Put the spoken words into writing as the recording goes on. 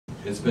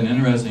it's been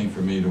interesting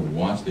for me to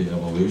watch the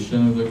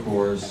evolution of the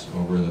course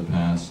over the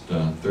past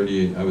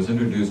 38. I was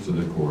introduced to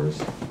the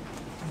course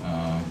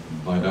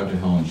by Dr.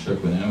 Helen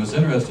Shipman, and it was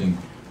interesting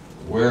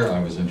where I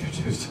was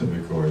introduced to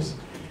the course,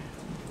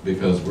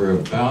 because we're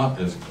about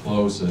as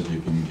close as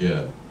you can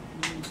get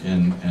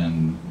and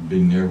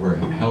being near where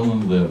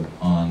Helen lived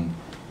on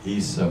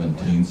East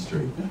 17th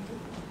Street.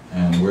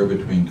 And we're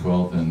between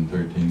 12th and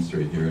 13th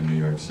Street here in New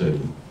York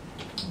City.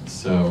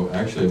 So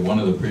actually, one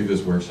of the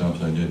previous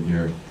workshops I did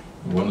here,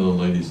 one of the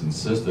ladies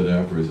insisted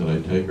afterwards that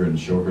I take her and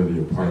show her the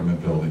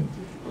apartment building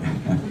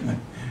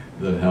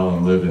that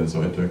Helen lived in.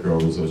 So I took her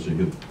over so she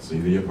could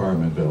see the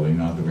apartment building.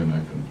 Not that we're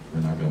not going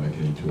to make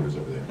any tours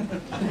over there.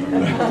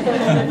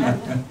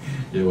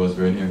 It was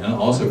very near. And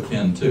also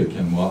Ken too,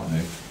 Ken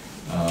Watnick,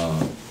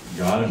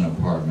 got an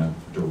apartment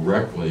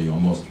directly,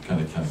 almost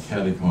kind of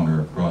catty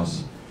corner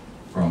across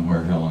from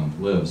where Helen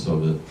lived, so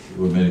that it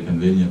would make it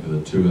convenient for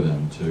the two of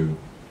them to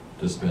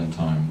spend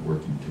time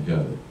working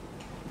together.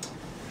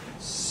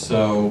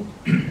 So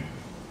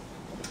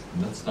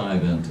let's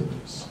dive into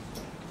this.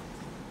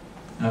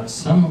 Now,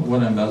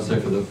 what I'm about to say,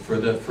 for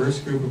that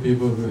first group of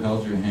people who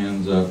held your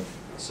hands up,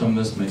 some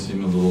of this may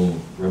seem a little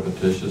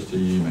repetitious to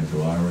you. You may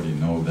go, I already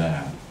know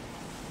that.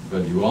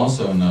 But you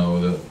also know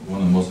that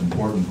one of the most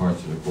important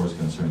parts of the course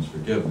concerns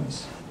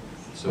forgiveness.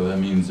 So that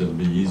means it'll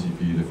be easy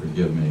for you to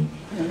forgive me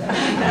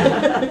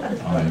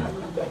if I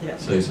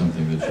say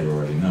something that you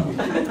already know.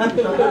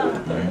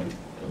 Right?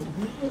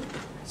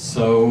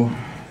 So,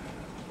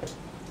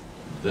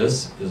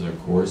 this is a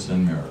Course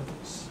in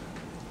Miracles.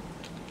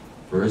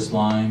 First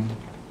line,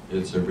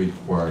 it's a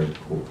required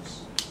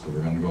course. So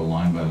we're going to go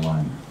line by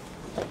line.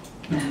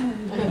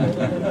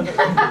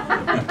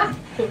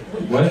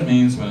 What it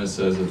means when it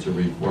says it's a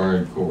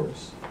required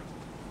course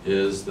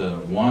is that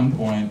at one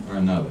point or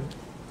another,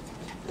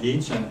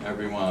 each and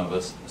every one of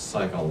us,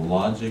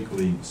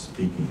 psychologically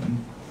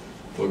speaking,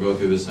 will go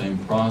through the same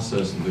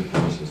process that the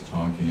Course is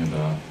talking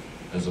about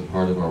as a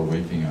part of our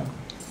waking up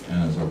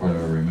and as a part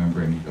of our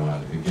remembering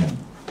God again.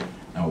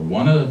 Now,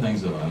 one of the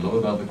things that I love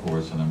about the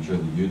Course, and I'm sure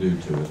that you do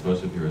too,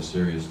 especially if you're a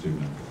serious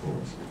student of the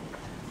Course,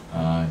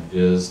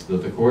 is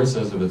that the Course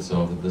says of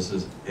itself that this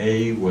is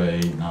a way,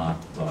 not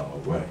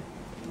the way.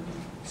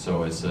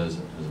 So it says,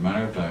 as a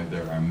matter of fact,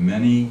 there are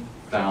many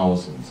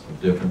thousands of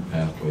different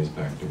pathways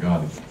back to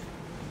God again.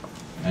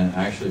 And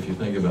actually, if you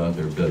think about it,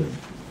 there are billions,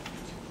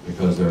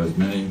 because there are as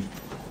many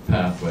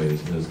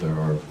pathways as there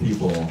are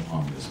people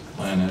on this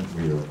planet.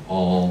 We are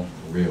all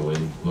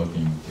really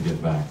looking to get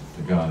back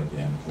to God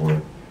again, or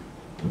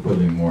to put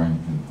it more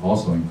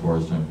also in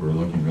Course, we're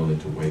looking really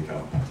to wake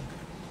up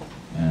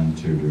and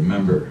to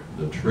remember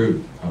the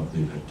truth of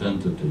the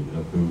identity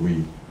of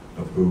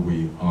who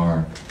we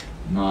are,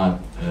 not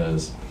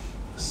as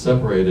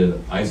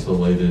separated,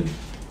 isolated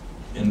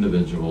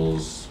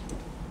individuals,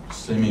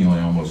 seemingly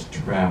almost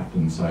trapped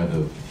inside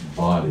of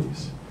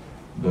bodies,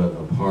 but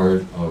a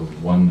part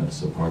of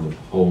oneness, a part of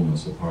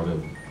wholeness, a part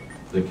of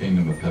the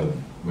kingdom of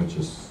heaven, which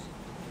has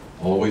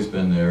always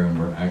been there, and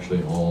we're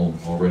actually all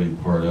already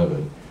part of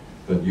it.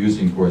 But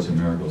using Course in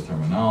Miracles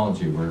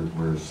terminology,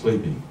 we're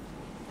sleeping.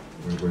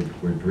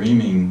 We're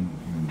dreaming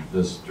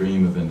this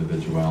dream of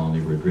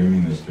individuality, we're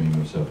dreaming this dream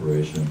of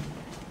separation,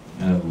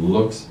 and it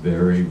looks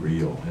very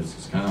real.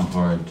 It's kind of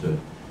hard to,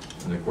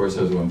 the Course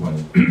says at one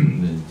point,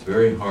 it's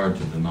very hard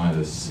to deny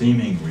the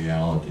seeming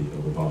reality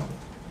of the body.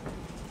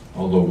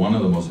 Although one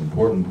of the most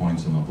important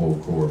points in the whole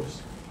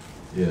Course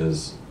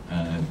is,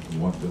 and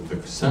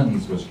the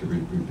sentence which could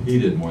be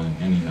repeated more than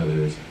any other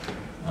is,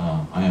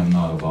 I am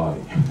not a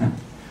body.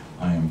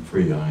 I am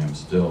free, I am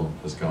still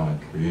as God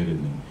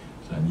created me.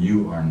 And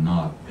you are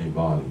not a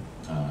body.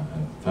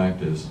 And the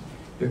fact is,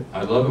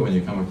 I love it when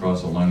you come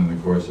across a line in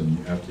the Course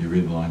and after you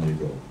read the line you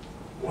go,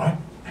 what?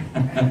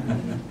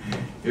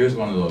 Here's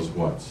one of those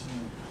whats.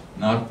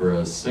 Not for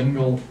a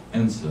single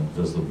instant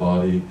does the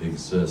body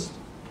exist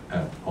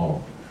at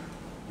all.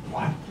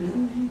 What?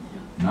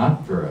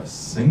 Not for a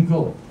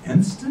single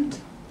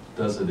instant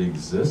does it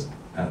exist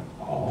at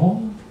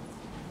all?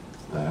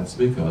 That's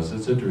because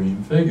it's a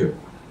dream figure.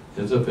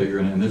 It's a figure,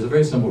 and there's a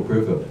very simple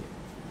proof of it.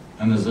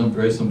 And there's a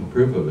very simple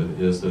proof of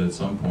it is that at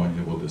some point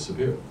it will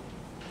disappear.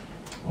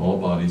 All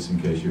bodies, in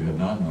case you have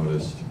not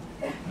noticed,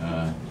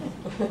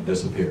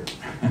 disappear.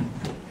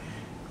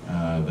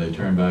 They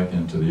turn back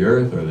into the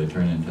earth, or they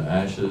turn into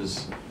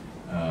ashes,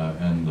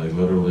 and they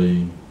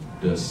literally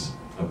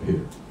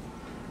disappear.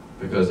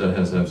 Because that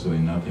has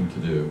absolutely nothing to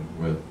do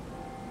with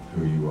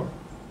who you are,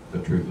 the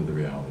truth of the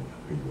reality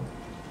of who you are.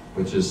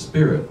 Which is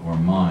spirit, or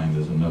mind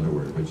is another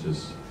word, which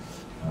is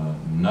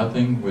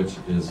nothing which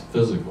is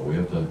physical. We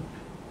have to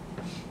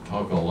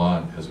talk a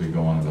lot as we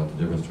go on about the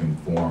difference between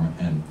form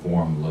and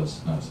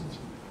formlessness.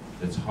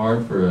 It's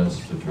hard for us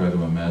to try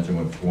to imagine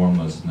what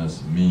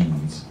formlessness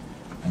means,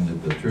 and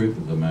that the truth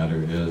of the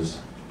matter is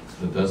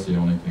that that's the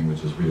only thing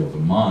which is real. The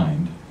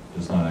mind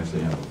does not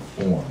actually have a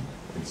form.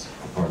 It's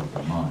a part of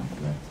the mind.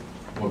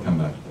 Right? We'll come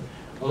back to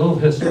that. A little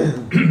history,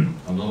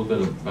 a little bit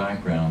of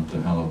background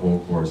to how the whole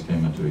Course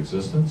came into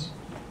existence,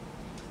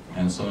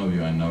 and some of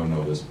you I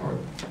know this part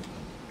of it.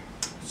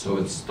 So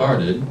it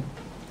started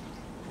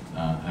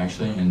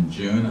actually in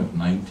June of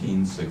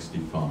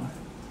 1965,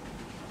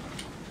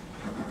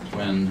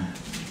 when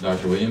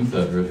Dr. William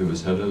Federer, who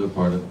was head of the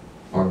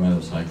Department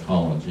of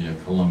Psychology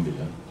at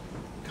Columbia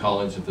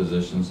College of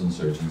Physicians and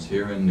Surgeons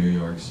here in New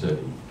York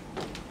City,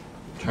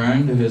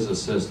 turned to his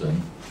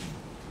assistant,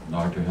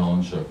 Dr.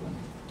 Helen Schuckman,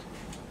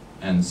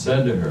 and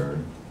said to her,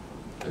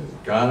 "There's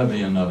got to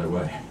be another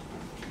way."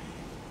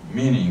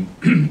 Meaning,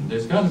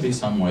 there's got to be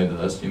some way that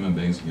us human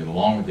beings can get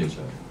along with each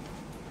other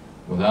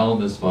without all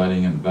this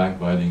fighting and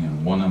backbiting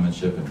and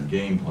one-upmanship and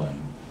game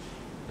playing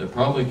that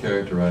probably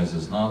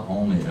characterizes not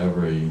only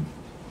every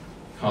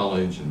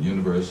college and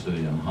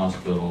university and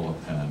hospital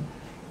and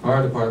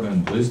fire department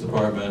and police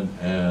department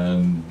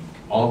and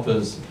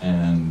office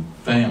and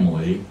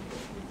family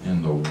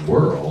in the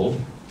world.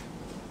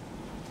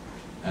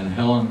 And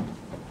Helen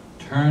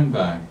turned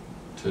back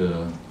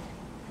to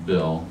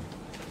Bill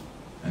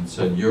and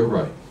said, "You're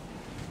right."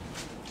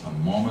 A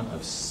moment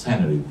of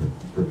sanity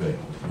prevailed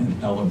in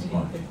Helen's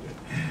mind.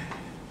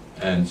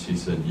 And she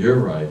said, "You're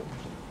right,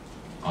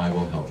 I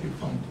will help you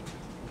find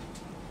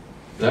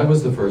it." That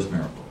was the first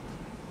miracle.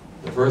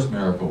 The first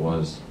miracle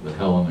was that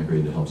Helen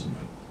agreed to help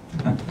somebody.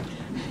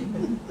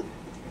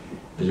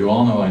 As you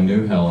all know, I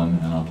knew Helen,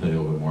 and I'll tell you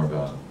a little bit more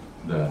about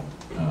that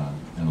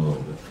in a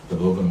little bit. But a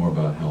little bit more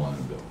about Helen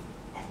and Bill.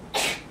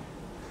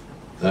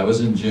 That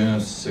was in June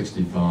of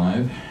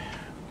 '65.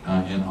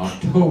 In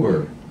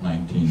October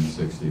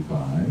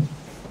 1965,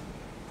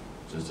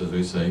 just as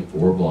we say,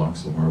 4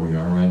 blocks from where we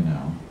are right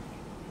now,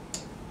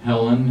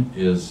 Helen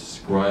is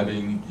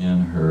scribing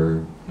in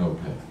her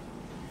notepad.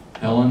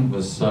 Helen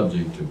was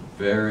subject to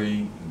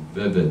very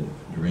vivid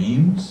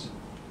dreams.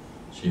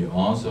 She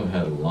also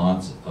had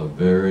lots of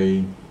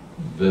very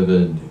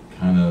vivid,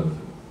 kind of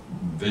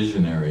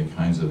visionary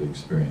kinds of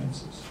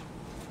experiences.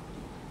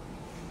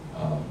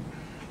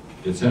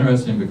 It's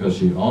interesting because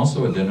she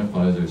also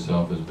identifies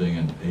herself as being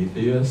an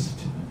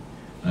atheist,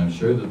 and I'm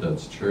sure that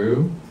that's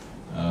true.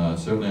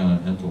 Certainly on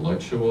an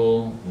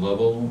intellectual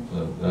level,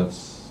 that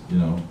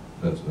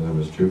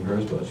was true for her.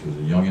 But she was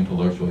a young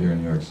intellectual here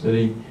in New York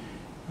City.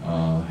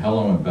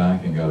 Helen went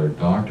back and got her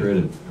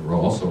doctorate,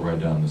 also right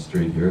down the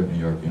street here at New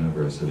York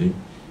University,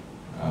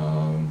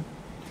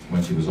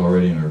 when she was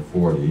already in her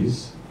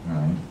 40s,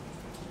 right?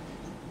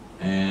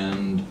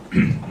 And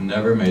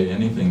never made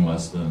anything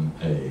less than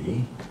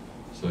A.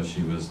 So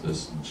she was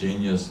this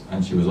genius,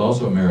 and she was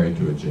also married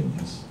to a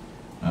genius.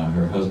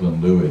 Her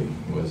husband, Louis,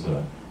 was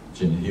a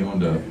genius. He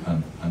owned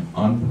an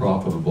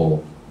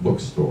unprofitable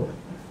bookstore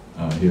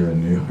here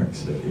in New York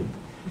City.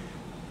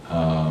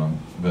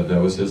 But that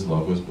was his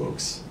love, was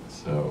books.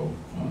 So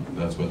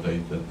that's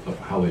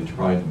how they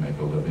tried to make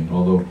a living.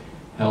 Although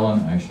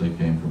Helen actually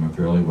came from a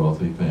fairly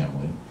wealthy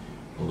family.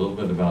 A little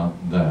bit about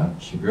that.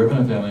 She grew up in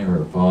a family where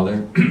her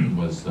father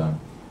was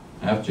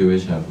half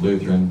Jewish, half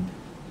Lutheran,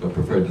 but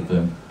preferred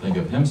to think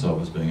of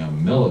himself as being a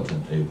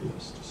militant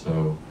atheist.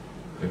 So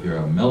if you're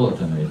a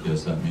militant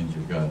atheist, that means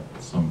you've got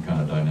some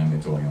kind of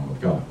dynamic going on with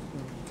God.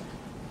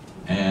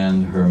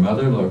 And her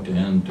mother looked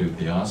into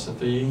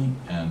theosophy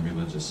and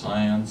religious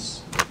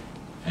science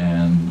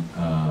and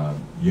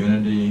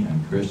unity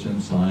and Christian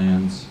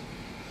science,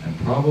 and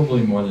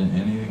probably more than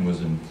anything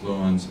was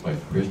influenced by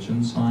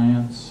Christian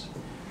Science,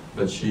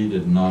 but she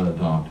did not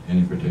adopt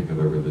any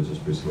particular religious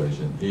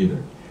persuasion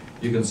either.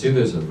 You can see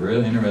there's a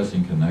really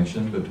interesting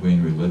connection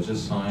between religious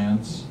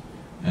science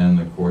and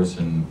the Course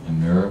in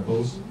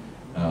Miracles.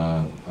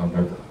 I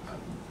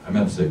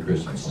meant to say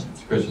Christian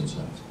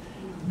Science,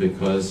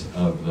 because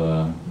of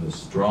the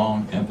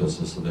strong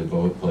emphasis that they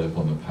both play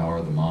upon the power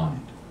of the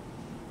mind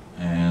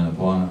and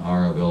upon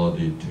our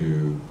ability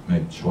to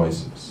make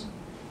choices.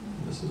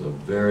 This is a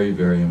very,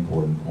 very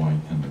important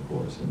point in the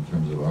Course in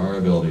terms of our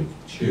ability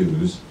to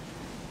choose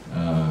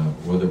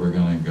whether we're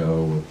going to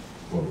go with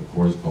what the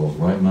Course calls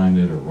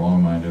right-minded or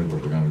wrong-minded,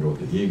 whether we're going to go with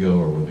the ego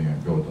or whether we're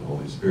going to go with the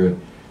Holy Spirit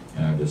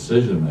in our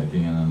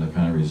decision-making, and then the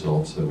kind of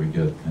results that we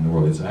get in the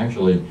world. It's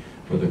actually,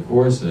 what the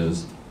Course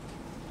is,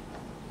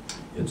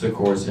 it's a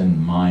course in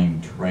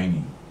mind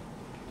training.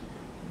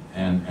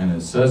 And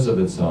it says of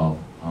itself,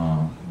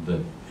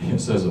 that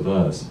it says of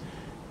us,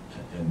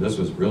 and this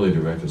was really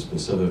directed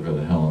specifically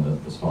to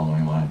Helen, this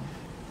following line,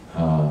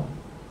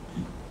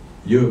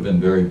 you have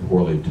been very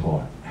poorly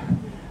taught.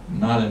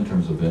 Not in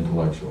terms of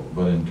intellectual,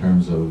 but in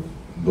terms of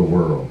the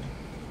world,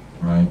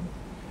 right?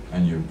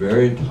 And you're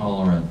very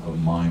tolerant of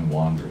mind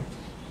wandering.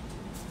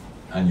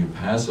 And you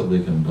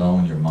passively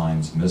condone your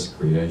mind's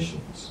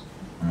miscreations,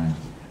 right?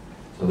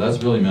 So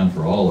that's really meant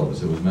for all of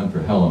us. It was meant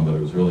for Helen, but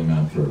it was really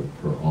meant for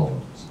all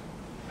of us.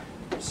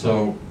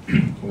 So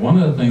one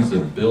of the things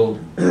that Bill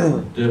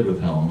did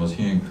with Helen was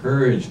he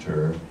encouraged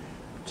her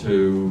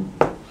to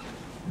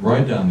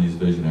write down these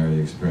visionary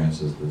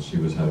experiences that she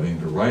was having,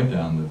 to write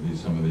down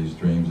some of these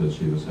dreams that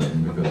she was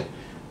having, because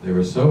they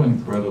were so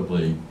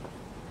incredibly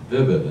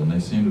vivid and they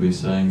seemed to be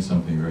saying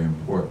something very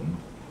important.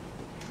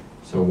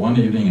 So one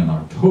evening in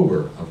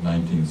October of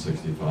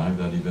 1965,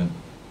 that event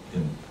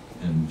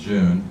in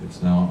June,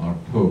 it's now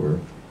October,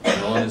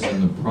 Helen is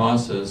in the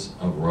process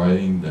of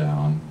writing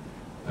down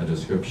a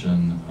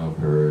description of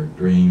her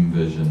dream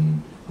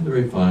vision. There's a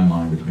very fine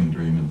line between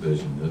dream and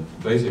vision. The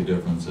basic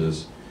difference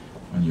is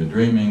when you're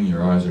dreaming,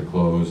 your eyes are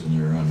closed and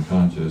you're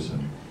unconscious,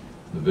 and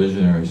the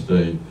visionary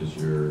state is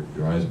your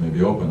eyes may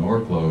be open or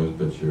closed,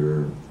 but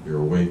you're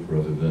awake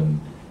rather than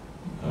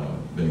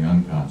being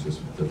unconscious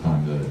at the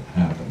time that it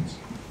happens.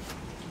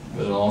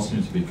 But it all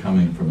seems to be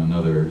coming from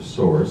another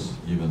source,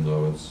 even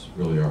though it's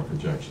really our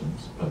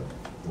projections, but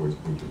we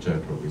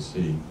project what we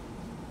see.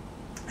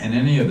 In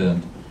any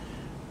event,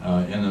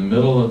 in the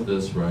middle of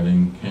this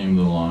writing came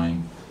the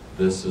line,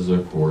 "This is a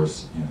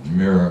course in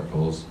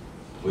miracles,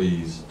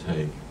 please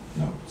take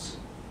notes."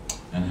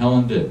 And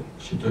Helen did.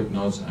 She took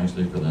notes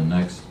actually for the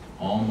next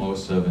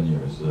almost 7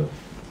 years. It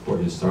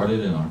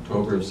started in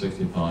October of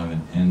 '65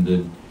 and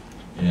ended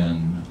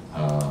in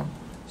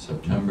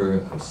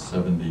September of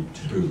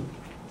 '72.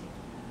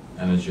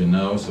 And as you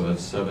know, so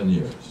that's 7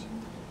 years.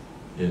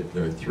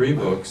 There are 3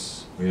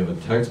 books. We have a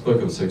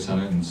textbook of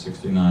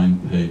 669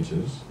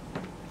 pages.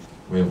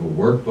 We have a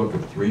workbook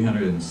of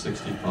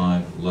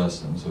 365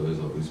 lessons, so there's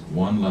at least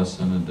 1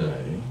 lesson a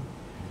day.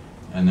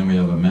 And then we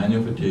have a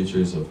manual for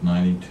teachers of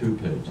 92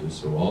 pages.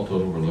 So all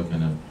total, we're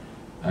looking at,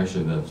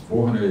 actually that's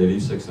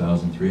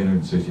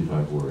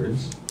 486,365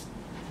 words.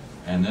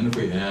 And then if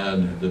we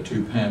add the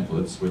 2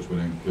 pamphlets, which would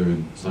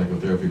include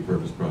Psychotherapy,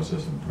 Purpose,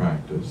 Process, and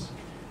Practice,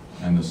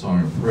 and the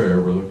Song of Prayer,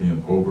 we're looking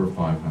at over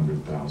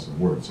 500,000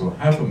 words. So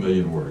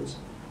 500,000 words,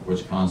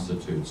 which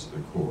constitutes the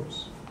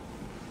course.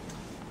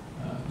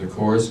 The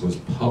course was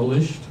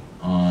published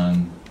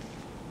on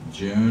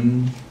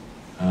June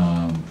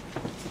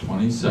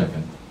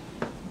 22nd,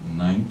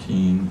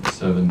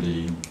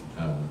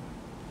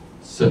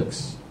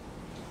 1976.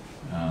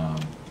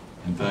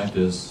 In fact,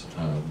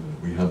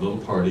 we had a little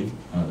party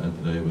at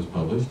the day it was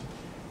published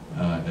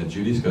at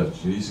Judy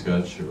Scutch. Judy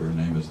Scutch, her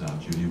name is now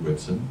Judy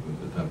Whitson, but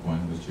at that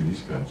point it was Judy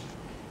Scutch.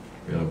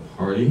 We had a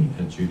party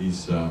at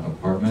Judy's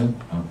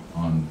apartment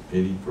on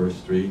 81st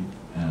Street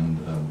and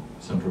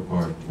Central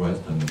Park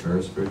West and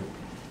Beresford,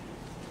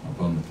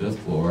 up on the 5th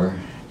floor,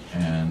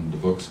 and the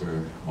books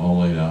were all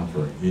laid out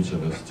for each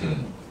of us to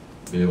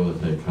be able to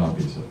take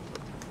copies of.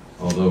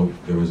 Although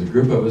there was a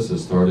group of us that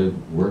started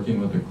working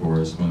with the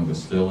course when it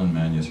was still in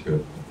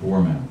manuscript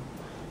format.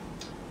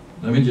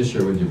 Let me just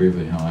share with you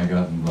briefly how I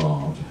got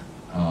involved.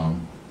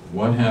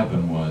 What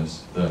happened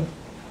was that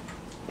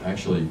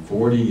actually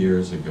 40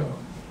 years ago,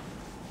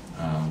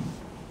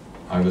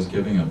 I was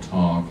giving a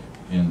talk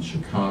in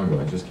Chicago.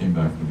 I just came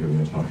back from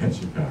giving a talk in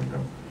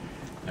Chicago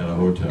at a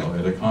hotel,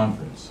 at a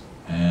conference.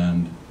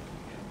 And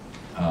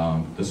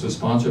this was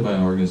sponsored by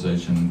an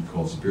organization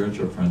called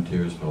Spiritual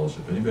Frontiers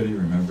Fellowship. Anybody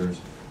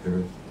remembers?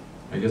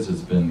 I guess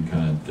it's been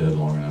kind of dead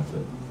long enough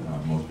that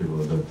most people,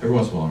 but every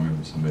once in a while I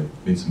remember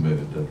meet somebody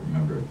that doesn't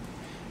remember it.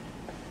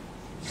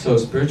 So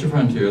Spiritual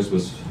Frontiers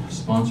was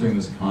sponsoring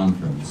this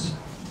conference,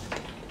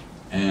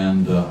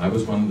 and I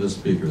was one of the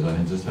speakers. I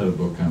had just had a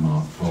book come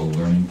out called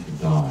Learning to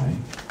Die,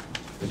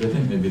 which I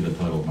think may be the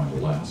title of my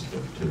last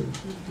book too.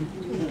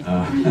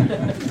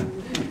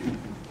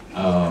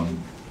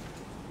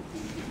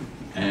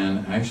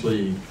 And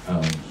actually,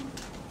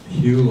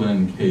 Hugh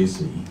Lynn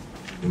Casey,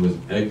 who was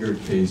Edgar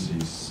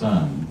Casey's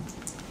son,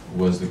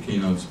 was the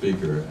keynote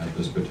speaker at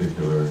this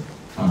particular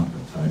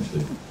conference. I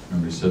actually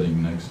remember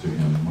sitting next to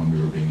him when we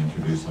were being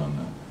introduced on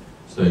the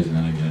stage, and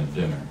then again at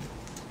dinner.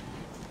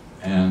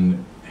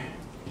 And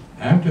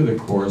after the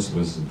course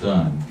was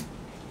done,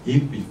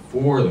 even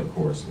before the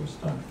course was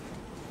done,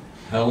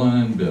 Helen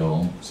and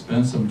Bill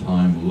spent some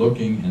time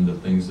looking into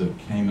things that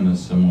came in a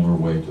similar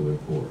way to the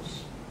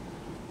course.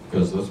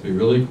 Because let's be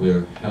really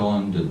clear,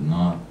 Helen did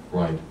not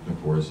write the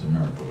Course in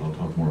Miracles. I'll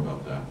talk more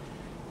about that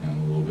in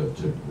a little bit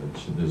too. But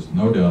there's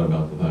no doubt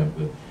about the fact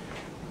that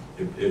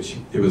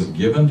it was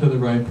given to the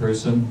right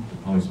person.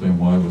 I'll explain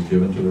why it was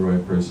given to the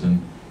right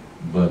person,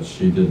 but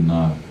she did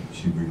not.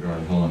 She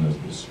regarded Helen as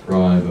the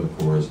scribe of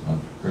Course.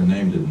 Her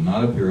name did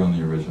not appear on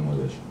the original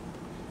edition.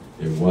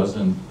 It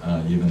wasn't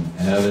even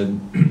added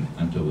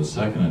until the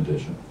second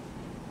edition,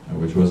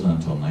 which wasn't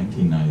until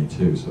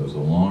 1992, so it was a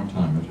long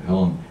time after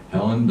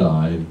Helen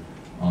died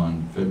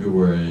on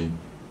February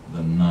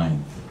the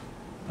 9th,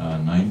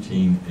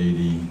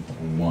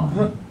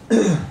 1981.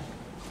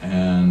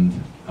 And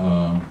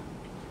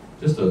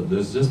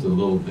there's just a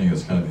little thing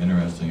that's kind of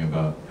interesting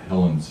about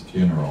Helen's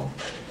funeral.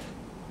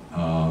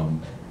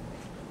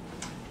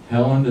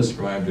 Helen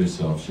described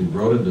herself, she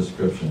wrote a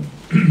description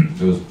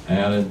that was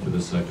added to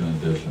the second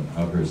edition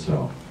of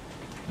herself.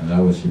 And that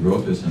was, she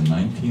wrote this in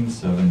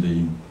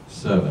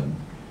 1977,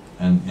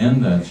 and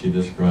in that she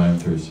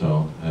described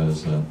herself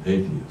as an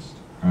atheist,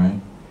 right?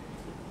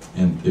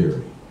 In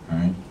theory,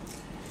 right?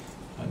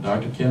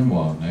 Dr. Ken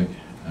Wapnick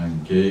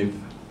gave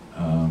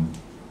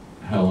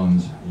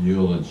Helen's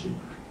eulogy.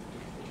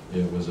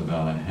 It was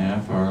about a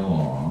half-hour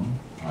long.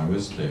 I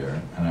was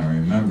there, and I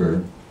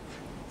remember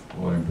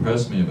what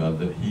impressed me about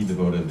that he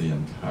devoted the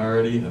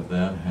entirety of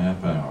that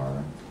half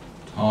hour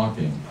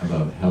talking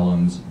about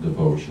Helen's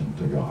devotion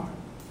to God.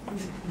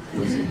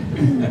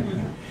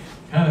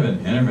 Kind of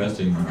an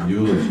interesting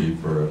eulogy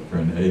for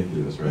an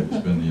atheist, right? To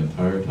spend the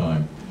entire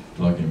time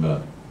talking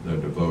about their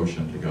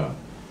devotion to God.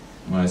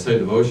 And when I say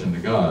devotion to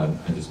God,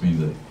 I just mean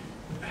that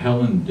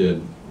Helen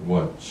did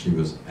what she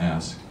was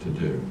asked to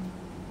do.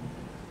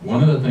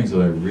 One of the things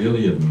that I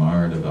really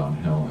admired about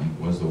Helen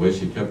was the way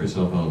she kept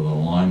herself out of the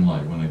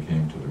limelight when it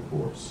came to the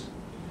course.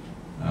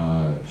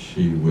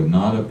 She would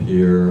not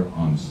appear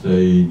on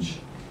stage.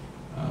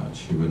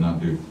 She would not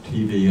do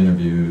TV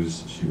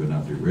interviews. She would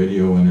not do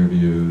radio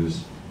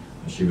interviews.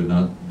 She would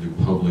not do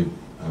public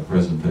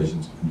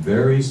presentations.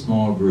 Very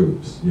small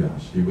groups, yeah.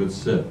 She would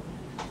sit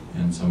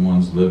in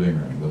someone's living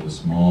room with a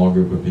small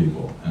group of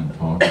people and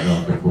talk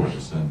about the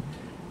course,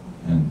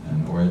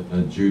 or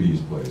at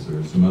Judy's place. There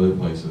were some other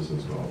places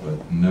as well,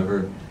 but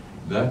never.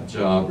 That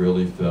job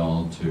really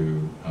fell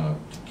to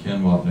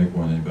Ken Wapnick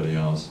more than anybody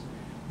else,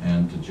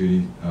 and to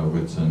Judy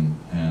Whitson,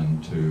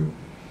 and to,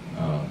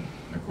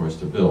 of course,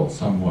 to Bill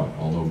somewhat.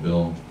 Although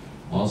Bill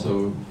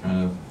also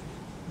kind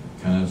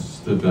of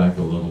stood back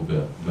a little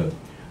bit. But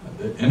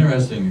the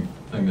interesting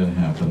thing that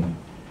happened,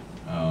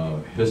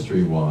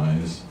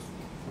 history-wise,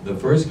 the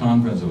first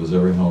conference that was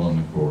ever held on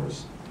the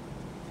course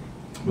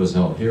was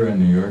held here in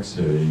New York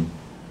City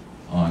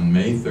on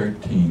May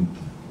 13th.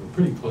 We're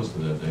pretty close to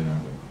that date,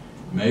 aren't we?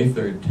 May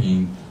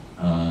 13th,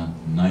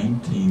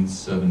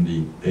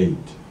 1978.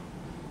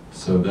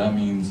 So that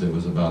means it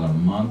was about a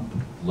month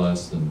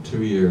less than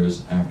 2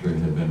 years after it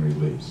had been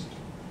released.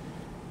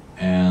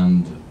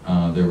 And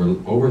there were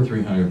over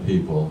 300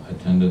 people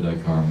attended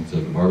that conference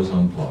at the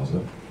Barbizon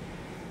Plaza.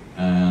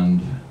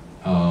 And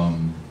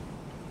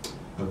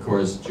of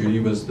course, Judy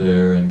was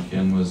there, and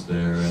Ken was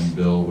there, and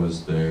Bill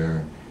was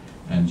there,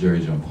 and Jerry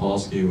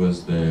Jampolsky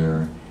was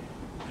there,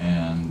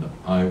 and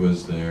I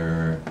was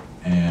there,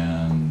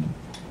 and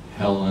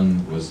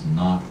Helen was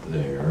not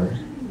there.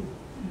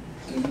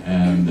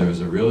 And there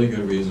was a really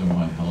good reason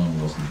why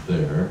Helen wasn't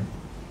there.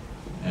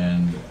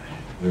 And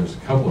there's a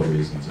couple of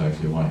reasons,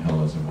 actually, why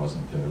Helen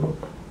wasn't there.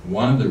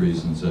 One of the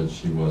reasons that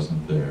she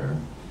wasn't there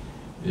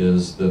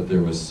is that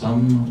there was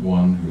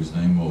someone whose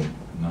name will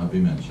not be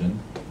mentioned,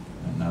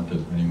 and not that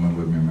anyone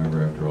would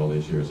remember after all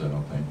these years, I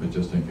don't think, but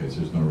just in case,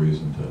 there's no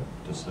reason to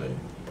say,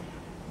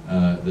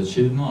 that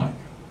she didn't like.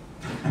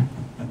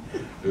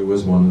 It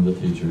was one of the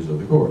teachers of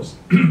the course.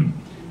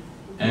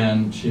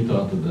 And she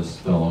thought that this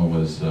fellow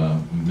was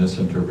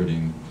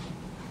misinterpreting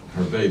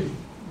her baby,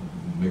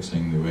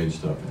 mixing New Age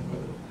stuff in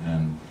with it.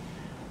 And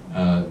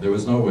there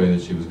was no way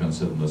that she was going to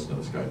sit and listen to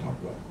this guy talk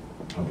about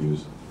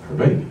abuse her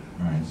baby,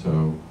 right?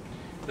 So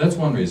that's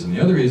one reason.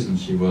 The other reason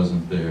she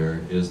wasn't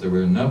there is there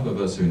were enough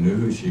of us who knew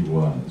who she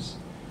was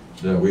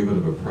that we would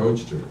have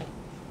approached her,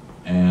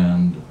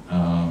 and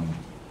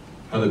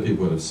other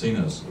people would have seen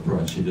us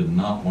approach. She did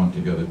not want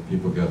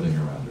people gathering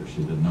around her.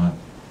 She did not.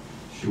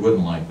 She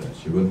wouldn't like that.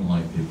 She wouldn't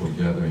like people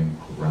gathering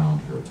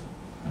around her.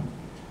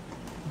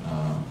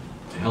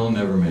 Helen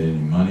never made any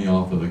money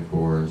off of the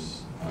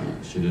course.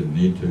 She didn't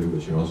need to,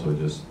 but she also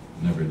just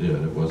never did.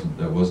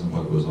 That wasn't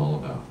what it was all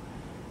about.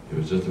 It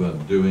was just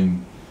about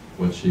doing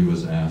what she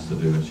was asked to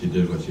do, and she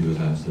did what she was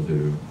asked to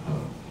do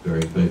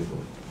very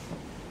faithfully.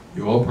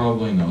 You all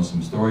probably know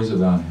some stories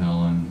about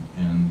Helen,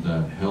 and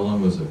that Helen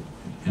was,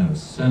 in a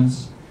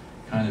sense,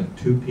 kind of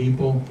two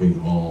people. We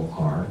all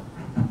are.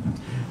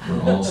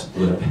 We're all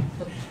split.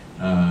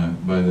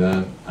 By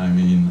that, I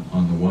mean,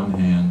 on the one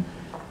hand,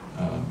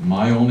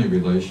 my only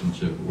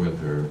relationship with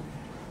her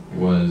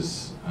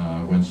was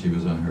when she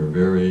was on her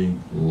very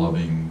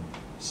loving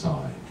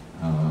side.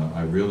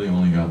 I really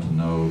only got to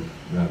know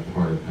that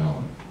part of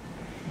Helen.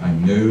 I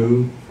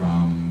knew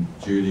from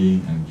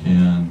Judy and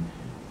Ken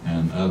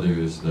and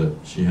others that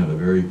she had a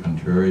very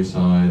contrary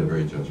side, a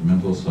very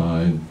judgmental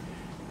side,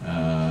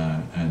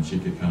 and she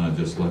could kind of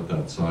just let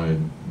that side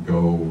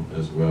go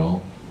as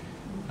well.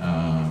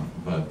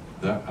 But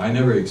I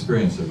never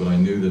experienced it, but I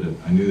knew that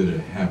it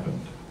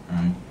happened.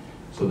 Right?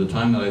 So the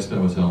time that I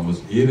spent with Helen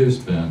was either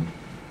spent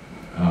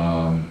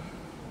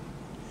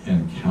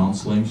in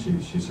counseling.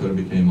 She sort of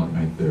became like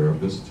my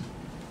therapist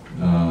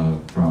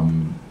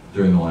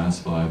during the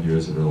last 5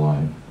 years of her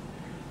life,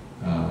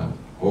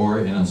 or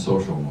in a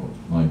social mode,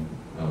 like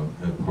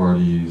at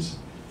parties.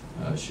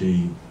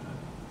 She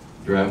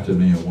drafted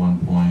me at one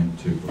point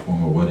to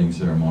perform a wedding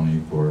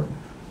ceremony for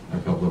a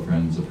couple of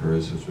friends of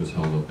hers, which was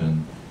held up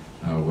in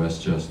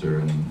Westchester,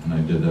 and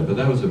I did that. But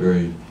that was a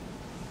very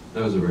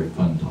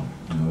fun time.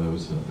 You know,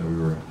 that we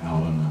were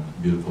out on a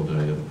beautiful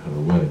day at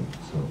a wedding.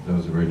 So that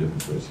was a very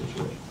different sort of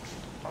situation.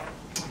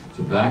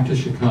 So back to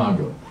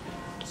Chicago.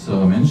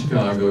 So I'm in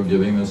Chicago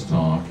giving this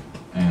talk,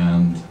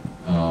 and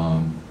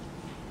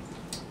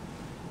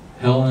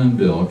Helen and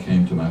Bill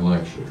came to my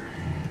lecture.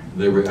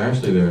 They were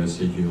actually there to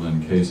see Hugh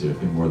Lynn Casey, I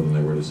think more than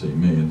they were to see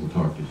me and to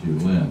talk to Hugh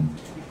Lynn.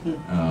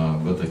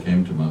 But they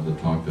came to the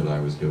talk that I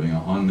was giving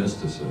on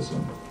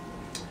mysticism.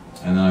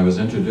 And I was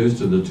introduced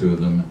to the two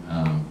of them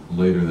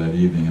later that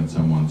evening at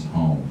someone's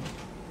home.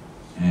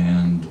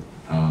 And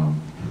I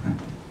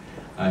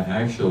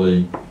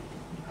actually,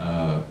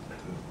 I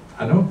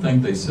don't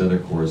think they said A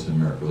Course in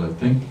Miracles. I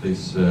think they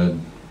said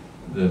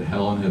that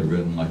Helen had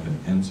written like an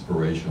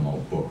inspirational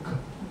book.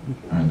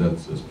 And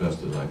that's as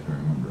best as I can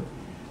remember.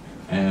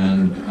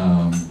 And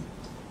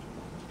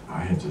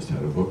I had just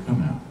had a book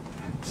come out.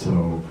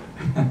 So,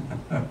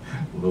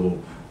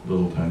 little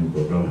tiny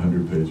book, about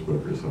 100-page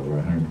book or so,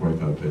 right,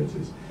 125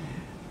 pages.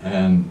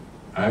 And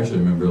I actually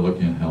remember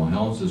looking at Helen.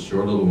 Helen's this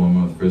short little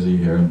woman with frizzy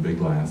hair and big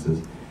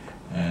glasses,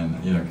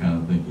 and you know, kind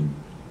of thinking,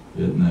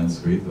 isn't that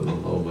sweet, the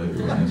little old lady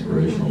with an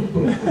inspirational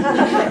book?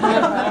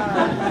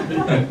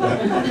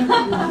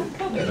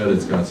 But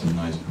it's got some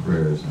nice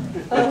prayers in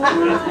it.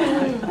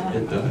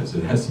 It does.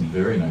 It has some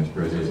very nice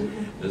prayers.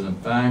 As in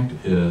fact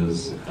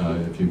is,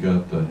 if you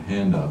got the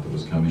handout that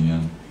was coming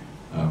in,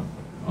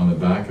 on the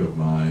back of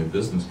my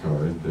business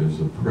card,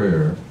 there's a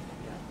prayer,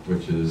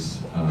 which is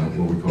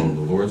what we call the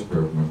Lord's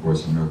Prayer from A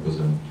Course in Miracles.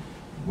 And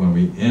when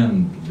we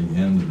end the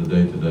end of the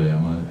day today,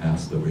 I'm going to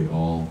ask that we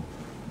all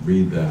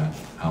read that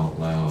out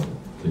loud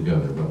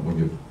together. But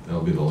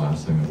that'll be the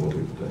last thing that we'll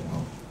do today.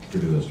 I'll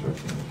give you the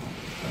instruction.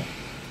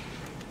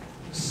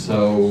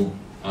 So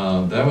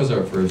that was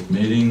our first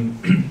meeting,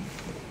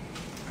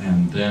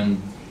 and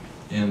then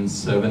in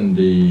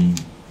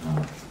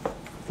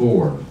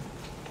 '74,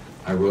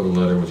 I wrote a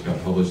letter which got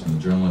published in the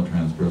Journal of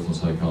Transpersonal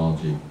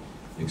Psychology,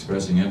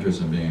 expressing interest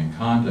in being in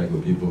contact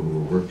with people who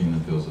were working in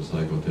the fields of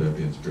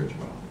psychotherapy and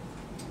spirituality.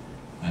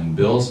 And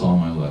Bill saw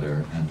my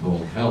letter and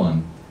told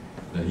Helen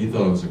that he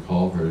thought it was a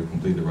call for her to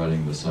complete the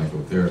writing of the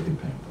psychotherapy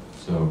pamphlet.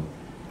 So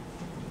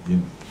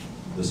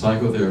the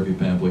psychotherapy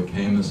pamphlet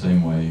came the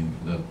same way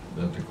that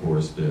the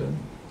course did.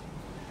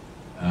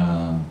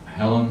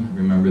 Helen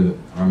remembered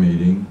our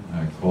meeting,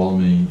 called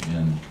me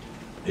in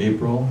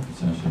April,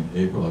 essentially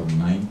April of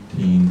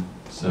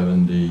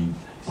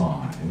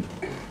 1975,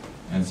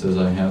 and says,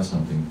 I have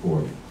something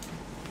for you.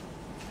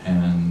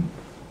 And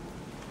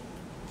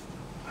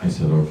I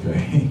said,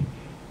 okay.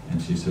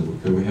 And she said, well,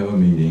 could we have a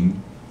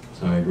meeting?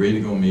 So I agreed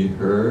to go meet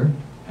her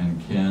and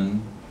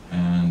Ken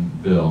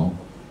and Bill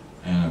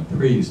and a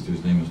priest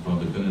whose name is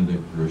Father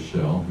Benedict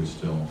Rochelle, who's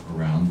still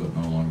around but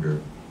no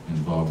longer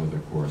involved with the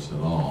course at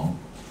all.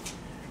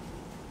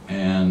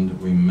 And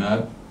we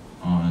met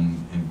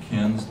in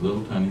Ken's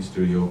little tiny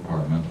studio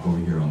apartment over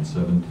here on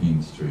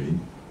 17th Street.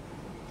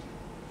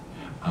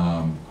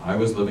 I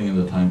was living at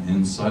the time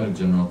inside of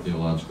General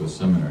Theological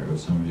Seminary,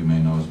 which some of you may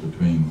know is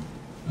between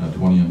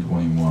 20 and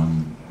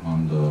 21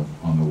 on the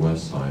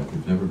west side. If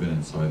you've never been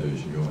inside there, you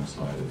should go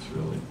inside. It's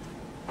really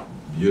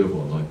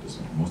beautiful. I like this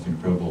most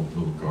incredible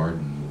little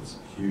garden. It's a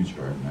huge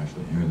garden,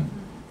 actually, here than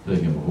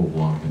taking up a whole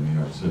block in New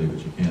York City, but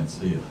you can't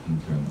see it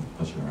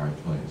unless you're in the right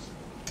place.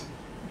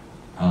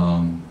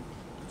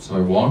 So I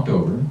walked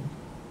over.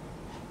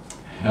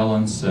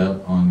 Helen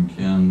sat on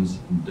Ken's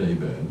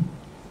daybed. And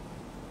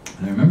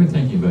I remember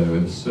thinking, by the way,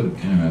 this is sort of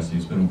interesting.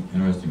 It's been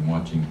interesting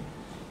watching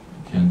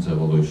Ken's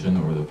evolution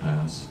over the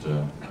past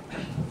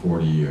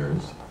 40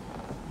 years.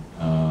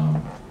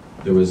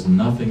 There was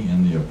nothing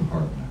in the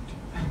apartment.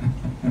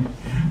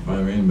 What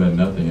I mean by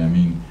nothing, I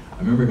mean, I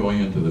remember going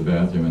into the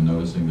bathroom and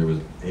noticing there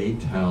was a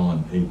towel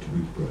and a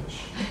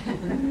toothbrush.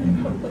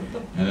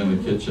 And in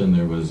the kitchen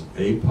there was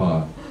a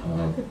pot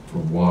for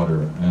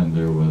water, and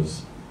there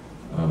was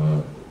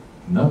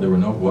there were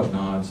no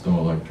whatnots, no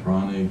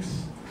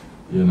electronics.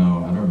 You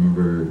know, I don't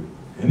remember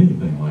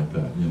anything like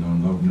that. You know,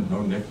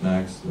 no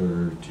knickknacks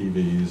or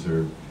TVs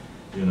or,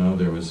 you know,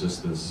 there was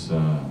just this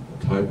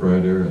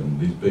typewriter, and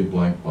these big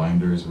black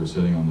binders were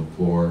sitting on the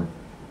floor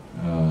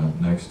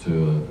next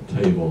to a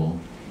table.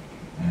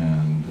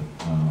 And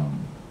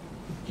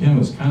Ken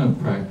was kind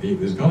of he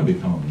was going to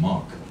become a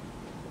monk,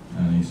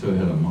 and he sort of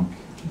had a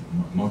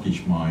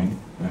monkish mind.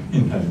 I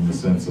mean that in the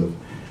sense of,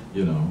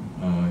 you know,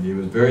 he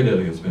was very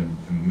dedicated. It's been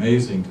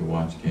amazing to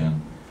watch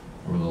Ken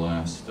over the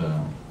last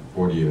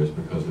 40 years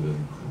because of his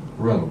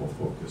incredible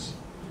focus.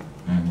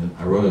 And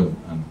I wrote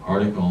an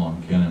article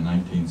on Ken in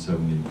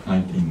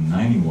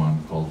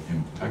 1991 called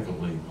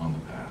 "Impeccably on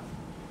the Path,"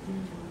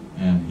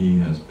 and he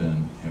has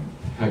been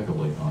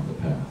impeccably on the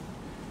path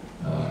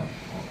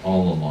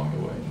all along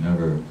the way.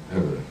 Never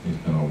ever. He's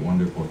been a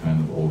wonderful kind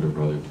of older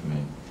brother to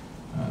me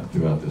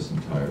throughout this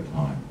entire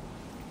time.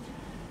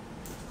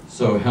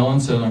 So Helen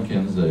sat on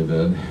Ken's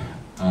daybed,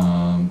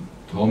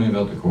 told me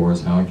about the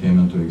course, how it came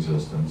into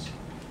existence,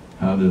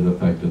 how it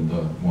affected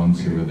the ones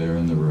who were there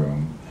in the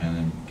room, and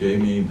then gave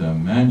me the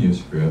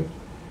manuscript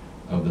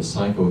of the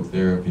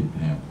psychotherapy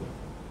pamphlet.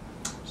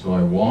 So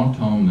I walked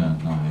home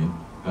that night,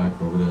 back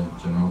over to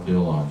General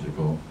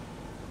Theological,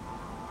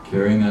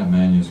 carrying that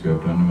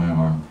manuscript under my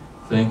arm,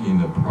 thinking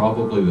that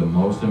probably the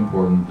most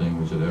important thing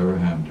which had ever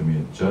happened to me,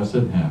 it just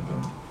had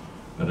happened,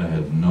 but I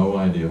had no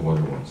idea what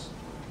it was.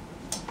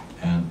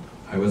 And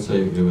I would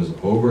say it was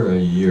over a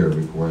year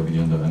before I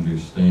began to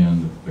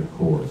understand the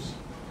course.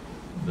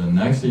 The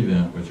next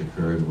event which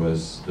occurred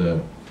was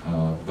that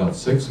about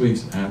 6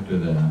 weeks after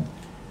that,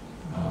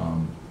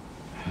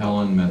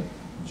 Helen met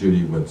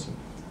Judy Whitson.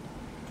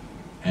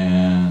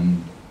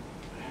 And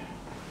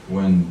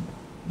when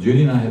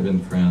Judy and I had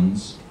been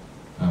friends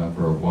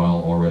for a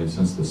while already,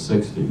 since the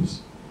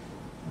 60s,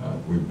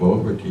 we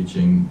both were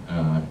teaching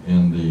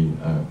in the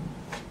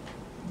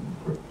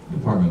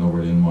department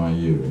over at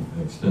NYU,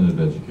 Extended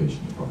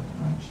Education Department,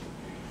 right?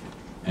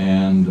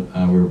 And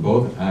we were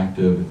both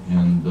active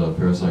in the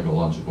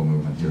parapsychological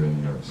movement here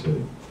in New York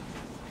City,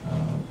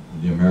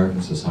 the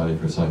American Society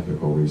for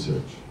Psychical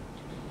Research.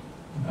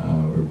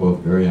 We were both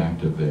very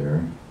active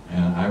there,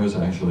 and I was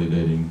actually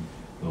dating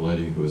the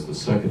lady who was the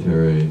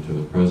secretary to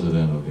the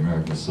president of the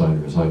American Society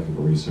for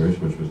Psychical Research,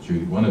 which was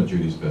Judy, one of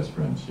Judy's best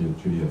friends.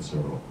 Judy had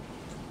several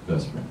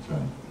best friends,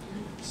 right?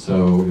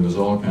 So it was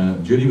all kind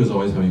of, Judy was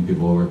always having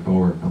people over,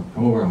 come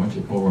over, I want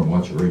you to come over and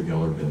watch Uri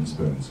Geller bin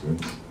spoons.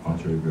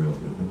 Watch Uri Geller.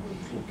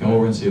 Come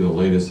over and see the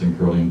latest in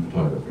curling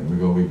photography. And we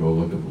go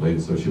look at the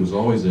latest. So she was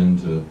always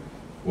into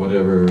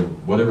whatever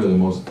the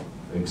most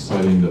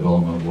exciting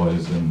development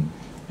was in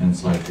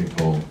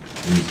psychical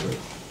research.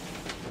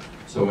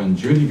 So when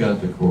Judy got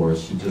the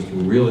course, she just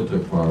really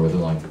took fire with it,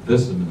 like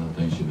this has been the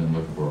thing she'd been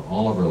looking for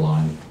all of her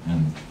life,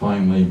 and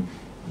finally,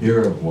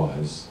 here it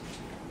was.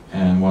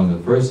 And one of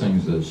the first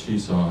things that she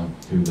saw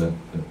that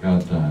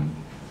got done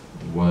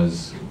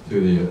was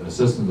through the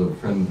assistance of a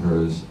friend of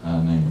hers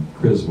named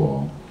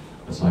Criswell,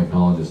 a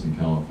psychologist in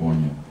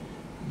California.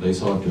 They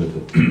saw to it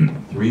that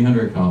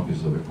 300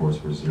 copies of the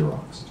course were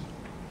Xeroxed.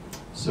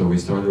 So we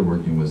started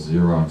working with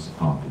Xerox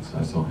copies.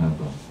 I still have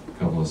a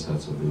couple of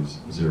sets of these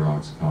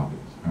Xerox copies.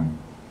 Right?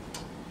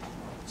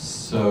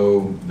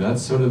 So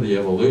that's sort of the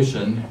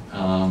evolution.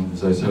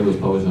 As I said, it was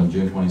published on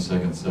June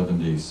 22nd,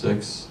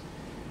 76.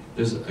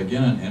 There's,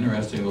 again, an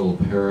interesting little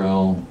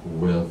parallel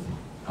with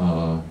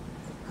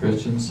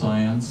Christian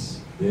Science.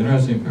 The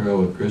interesting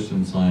parallel with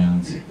Christian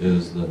Science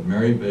is that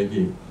Mary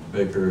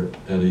Baker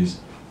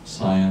Eddy's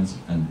Science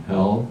and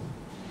Health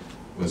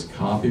was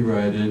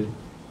copyrighted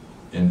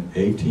in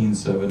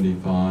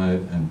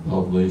 1875 and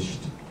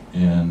published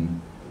in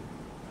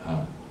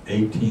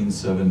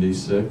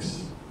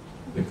 1876.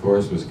 The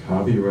course was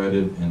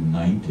copyrighted in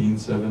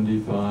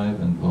 1975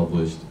 and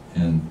published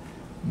in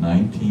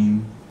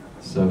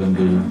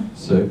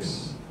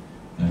 1976.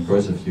 And of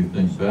course, if you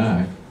think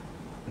back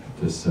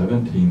to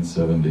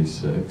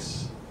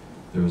 1776,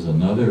 there was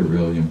another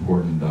really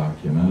important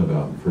document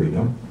about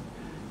freedom,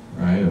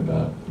 right,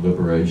 about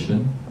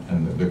liberation.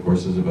 And the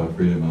course is about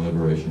freedom and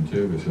liberation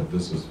too, except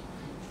this is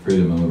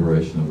freedom and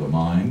liberation of the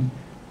mind,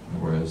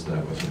 whereas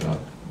that was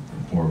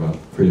more about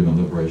freedom and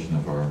liberation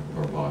of our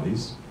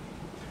bodies.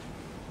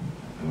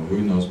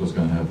 Who knows what's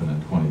going to happen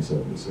in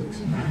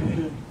 2076?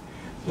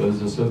 So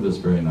there's sort of this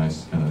very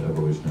nice kind of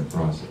evolutionary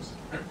process.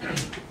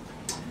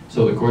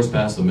 So the course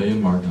passed the $1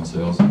 million mark in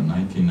sales in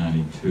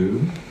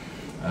 1992.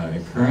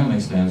 It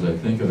currently stands, I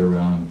think, at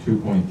around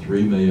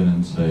 2.3 million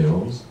in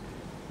sales.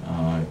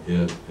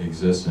 It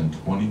exists in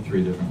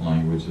 23 different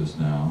languages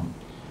now.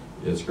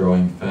 It's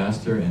growing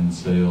faster in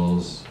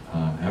sales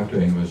after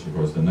English, of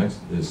course. The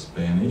next is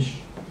Spanish,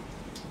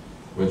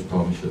 which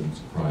probably shouldn't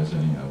surprise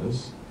any of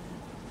us.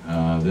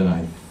 Then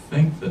I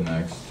think the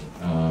next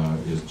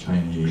is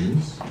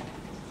Chinese,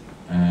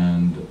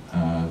 and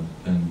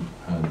then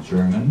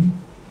German,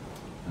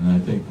 and I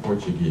think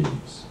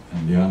Portuguese.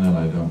 And beyond that,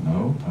 I don't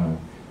know.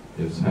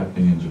 It's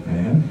happening in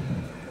Japan,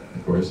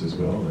 of course, as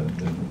well.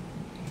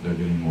 They're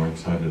getting more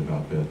excited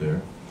about that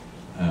there.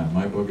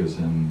 My book is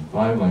in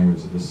 5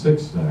 languages. The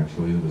sixth,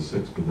 actually, the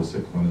sixth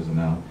one isn't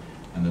out,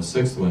 and the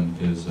 6th one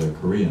is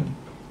Korean.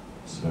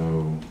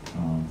 So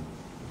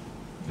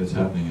it's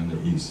happening in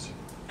the East.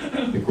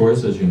 The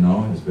course, as you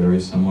know, is very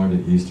similar to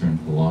Eastern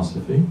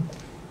philosophy.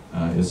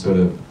 It's sort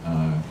of,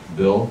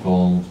 Bill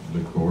called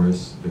the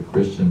course the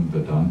Christian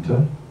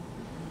Vedanta,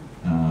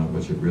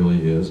 which it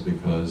really is,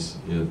 because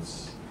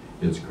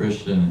it's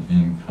Christian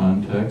in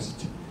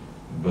context,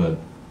 but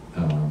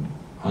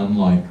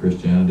unlike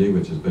Christianity,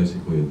 which is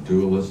basically a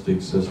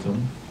dualistic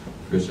system.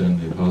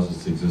 Christianity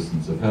posits the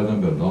existence of heaven,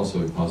 but it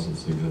also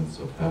posits the existence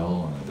of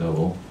hell and a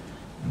devil.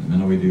 And the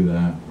minute we do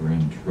that, we're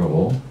in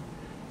trouble.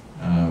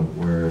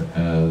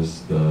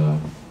 Whereas the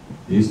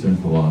Eastern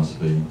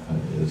philosophy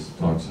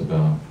talks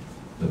about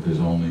that there's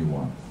only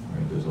one,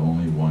 right? There's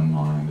only one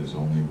mind, there's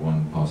only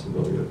one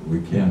possibility.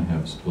 We can't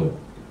have split.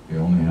 We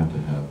only have to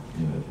have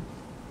unity.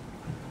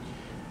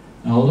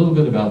 Now, a little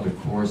bit about the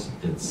course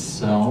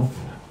itself.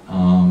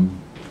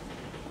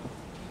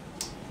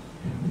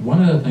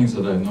 One of the things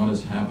that I've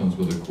noticed happens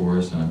with the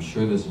course, and I'm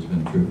sure this has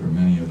been true for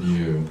many of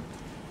you,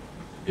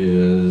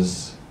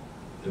 is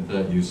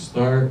that you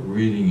start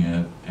reading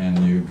it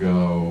and you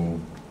go,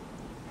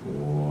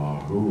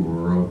 wow, who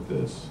wrote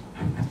this?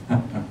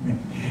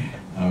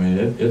 I mean,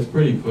 it's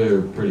pretty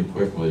clear pretty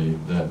quickly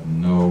that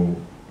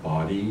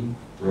nobody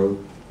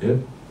wrote it,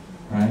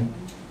 right?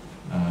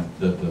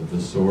 That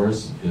the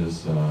source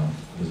is a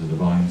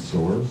divine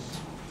source.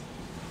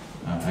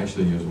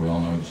 Actually, as we all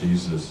know,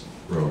 Jesus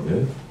wrote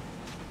it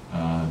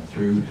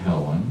through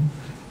Helen.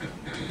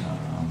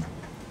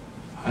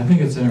 I think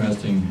it's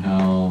interesting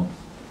how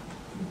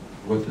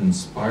with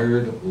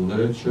inspired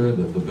literature,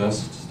 that the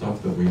best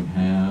stuff that we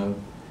have,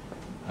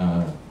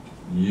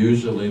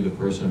 usually the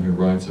person who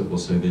writes it will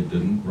say they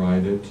didn't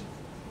write it.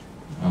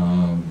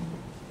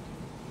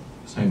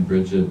 St.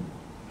 Bridget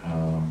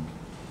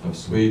of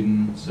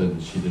Sweden said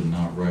that she did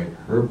not write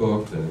her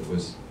book, that it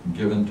was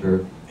given to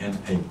her in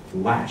a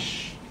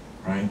flash,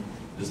 right?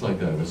 just like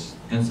that. It was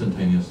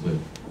instantaneously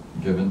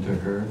given to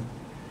her.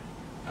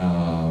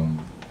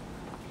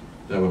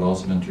 That would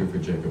also have been true for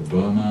Jacob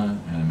Böhme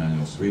and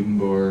Emanuel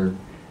Swedenborg.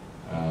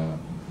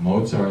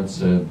 Mozart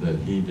said that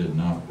he did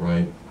not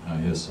write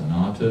his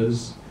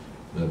sonatas,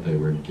 that they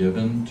were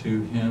given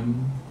to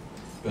him.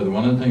 But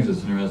one of the things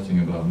that's interesting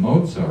about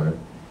Mozart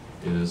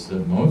is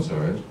that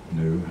Mozart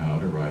knew how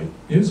to write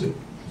music.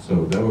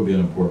 So that would be an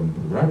important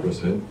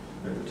prerequisite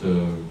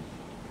to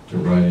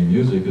writing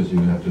music, is you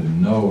have to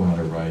know how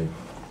to write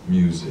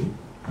music,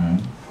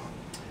 right?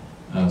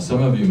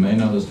 Some of you may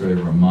know the story of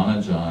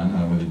Ramanujan. I don't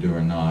know whether you do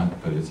or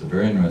not, but it's a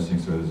very interesting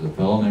story. There's a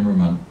fellow named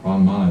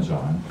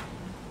Ramanujan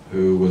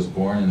who was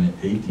born in the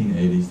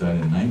 1880s, died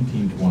in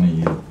 1920.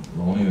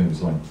 He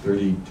was like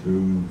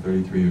 32,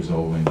 33 years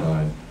old when he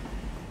died.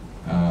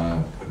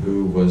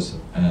 Who was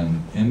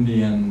an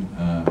Indian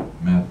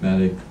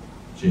mathematic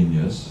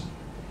genius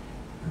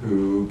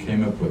who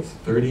came up with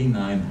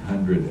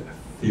 3,900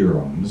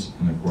 theorems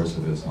in the course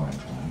of his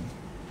lifetime.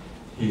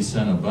 He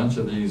sent a bunch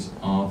of these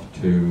off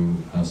to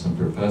some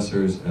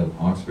professors at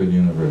Oxford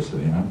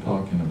University, and I'm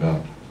talking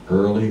about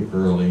early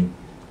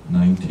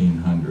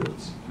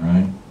 1900s,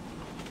 right?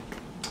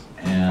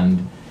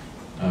 And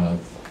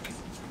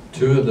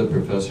two of the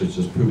professors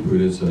just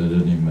poo-pooed it, so it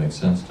didn't even make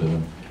sense to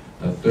them.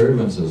 A third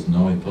one says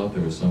no, he thought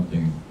there was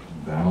something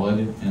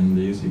valid in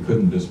these. He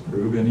couldn't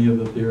disprove any of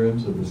the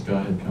theorems that this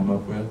guy had come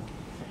up with.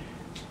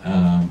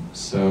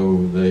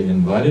 So they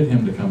invited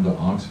him to come to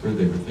Oxford.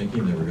 They were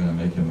thinking they were going to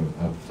make him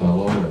a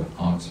fellow at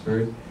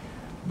Oxford,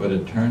 but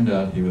it turned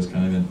out he was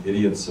kind of an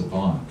idiot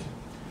savant.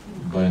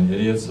 By an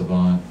idiot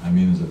savant, I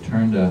mean, as it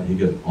turned out, he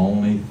could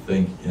only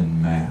think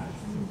in math.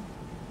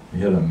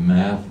 He had a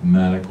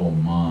mathematical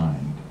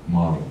mind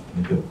model.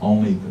 He could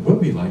only, what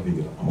would be like if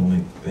he could only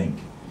think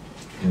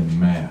in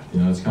math?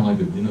 You know, it's kind of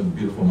like the, you know, the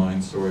Beautiful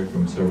Mind story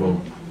from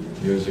several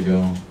years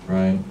ago,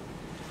 right?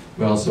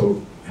 Well,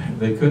 so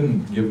they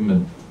couldn't give him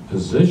a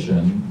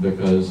position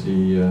because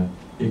he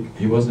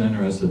wasn't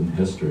interested in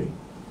history.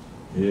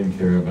 He didn't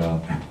care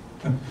about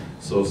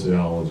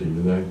sociology,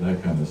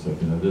 that kind of stuff.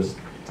 You know,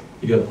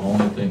 he could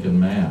only think in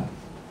math.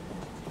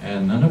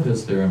 And none of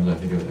his theorems, I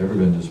think, have ever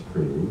been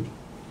disproved.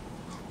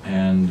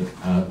 And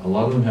a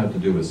lot of them have to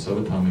do with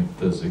subatomic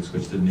physics,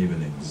 which didn't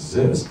even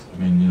exist. I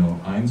mean, you know,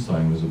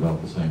 Einstein was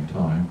about the same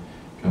time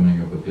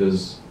coming up with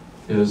his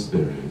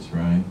theories,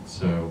 right?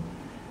 So,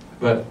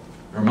 but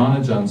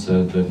Ramanujan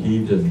said that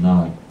he did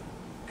not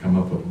come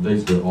up with,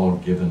 these were all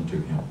given to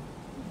him.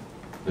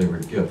 They were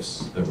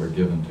gifts that were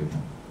given to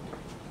him.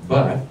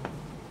 But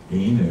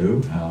he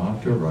knew how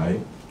to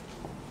write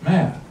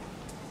math,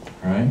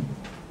 right?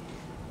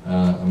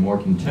 A more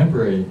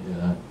contemporary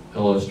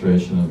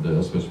illustration of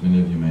this, which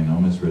many of you may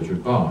know, is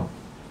Richard Bach,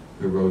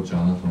 who wrote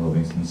Jonathan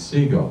Livingston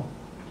Seagull,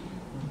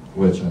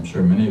 which I'm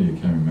sure many of you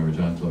can remember.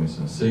 Jonathan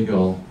Livingston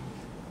Seagull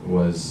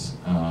was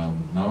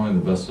not only the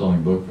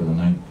best-selling book for it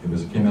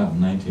came out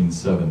in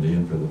 1970,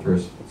 and for the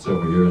first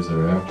several years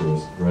thereafter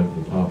was right at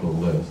the top of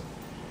the list.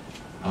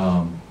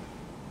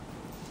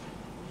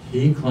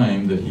 He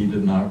claimed that he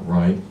did not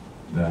write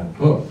that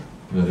book,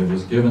 that it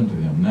was given to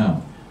him.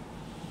 Now,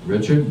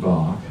 Richard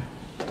Bach,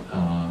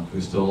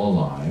 who's still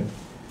alive,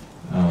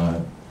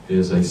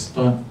 is a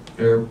stunt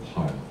air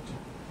pilot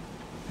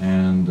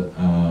and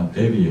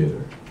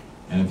aviator.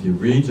 And if you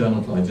read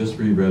Jonathan, I just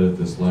reread it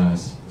this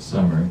last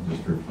summer,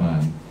 just for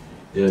fun,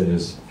 it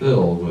is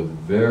filled with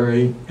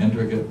very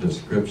intricate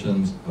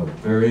descriptions of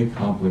very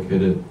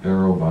complicated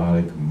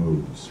aerobatic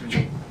moves.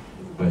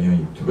 But you know,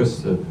 he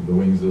twists the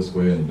wings this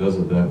way and he does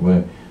it that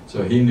way.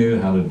 So he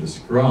knew how to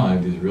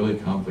describe these really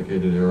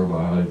complicated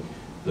aerobatic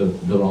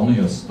that only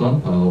a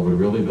stunt pilot would have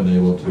really been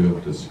able to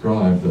have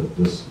described that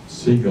this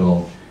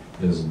seagull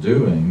is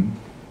doing.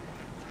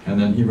 And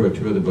then he wrote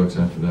two other books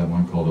after that,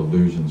 one called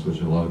Illusions,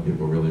 which a lot of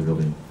people really,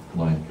 really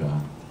like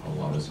a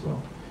lot as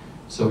well.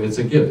 So it's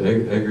a gift.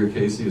 Edgar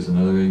Casey is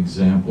another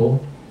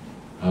example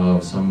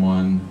of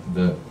someone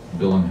that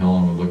Bill and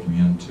Helen were looking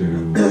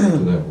into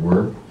that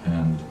work,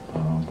 and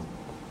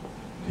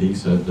he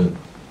said that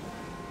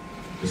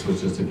this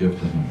was just a gift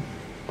to him.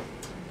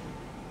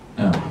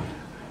 Now,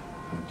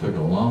 it took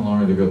a lot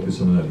longer to go through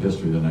some of that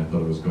history than I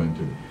thought it was going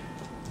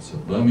to. So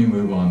let me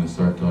move on and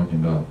start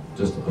talking about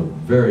just a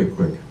very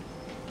quick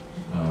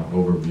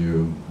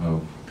overview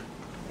of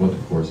what the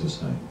course is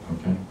saying,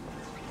 okay?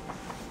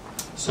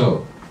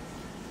 So,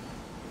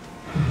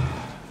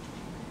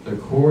 the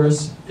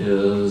course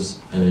is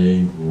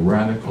a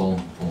radical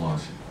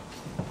philosophy.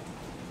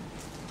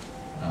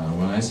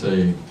 When I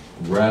say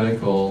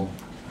radical,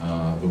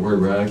 the word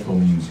radical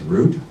means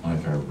root,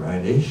 like a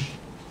radish,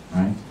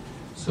 right?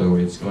 So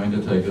it's going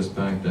to take us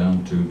back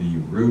down to the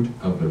root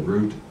of the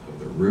root of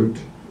the root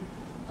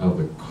of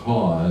the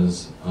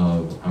cause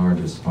of our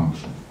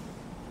dysfunction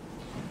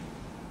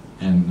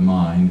in the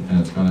mind, and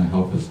it's going to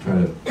help us try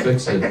to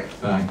fix it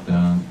back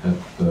down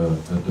at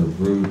the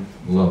root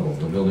level,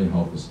 to really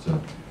help us to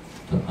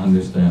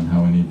understand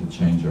how we need to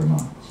change our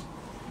minds.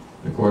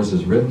 The course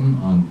is written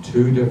on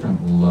two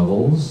different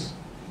levels.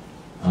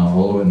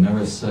 although it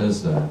never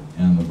says that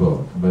in the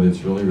book, but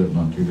it's really written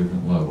on two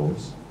different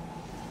levels.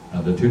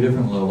 The two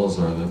different levels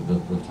are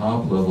the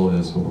top level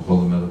is what we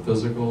call the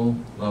metaphysical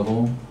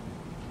level,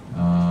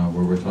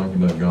 where we're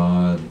talking about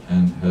God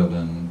and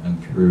heaven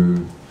and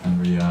truth and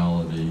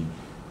reality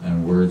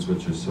and words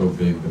which are so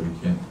big that we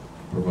can't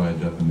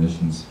provide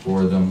definitions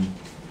for them.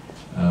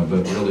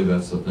 But really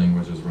that's the thing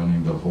which is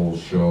running the whole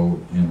show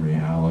in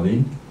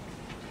reality.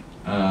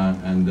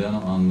 And then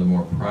on the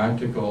more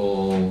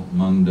practical,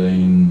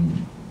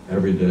 mundane,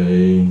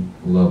 everyday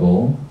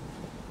level,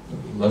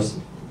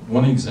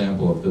 one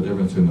example of the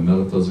difference between the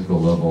metaphysical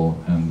level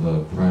and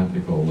the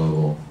practical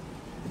level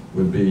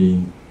would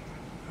be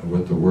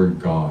with the word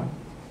God.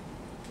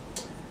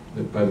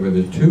 By the way,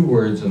 there are two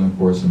words in the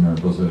Course in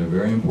Miracles that are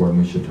very important.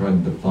 We should try to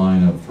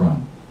define up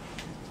front,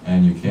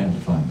 and you can't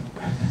define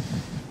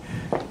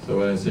them. So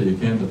when I say you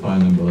can't define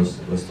them, but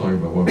let's talk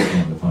about what we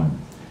can't define.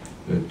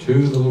 There are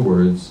two little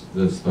words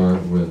that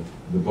start with,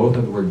 they both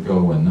have the word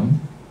go in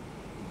them.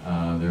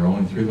 There are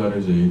only 3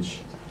 letters each,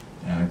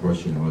 and of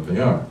course you know what they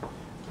are.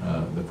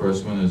 The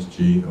first one is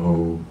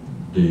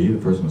G-O-D,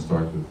 the first one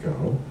starts with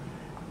go,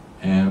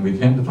 and we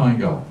can't define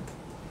God.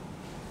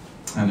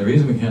 And the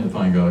reason we can't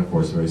define God, of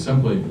course, very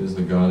simply, is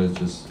that God is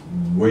just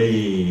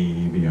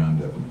way beyond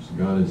definition.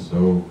 God is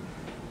so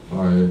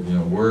far,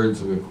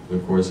 words,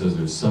 of course, says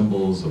there's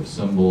symbols of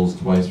symbols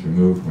twice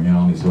removed from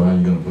reality, so how are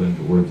you going to put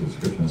into words a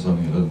description of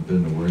something that doesn't fit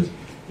into words?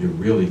 You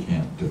really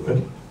can't do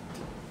it.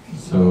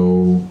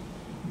 So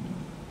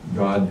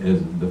God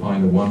is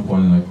defined at one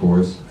point in the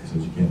Course. I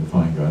said you can't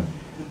define God.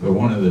 But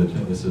one of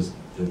this is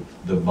the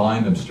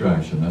divine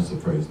abstraction, that's the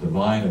phrase,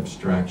 divine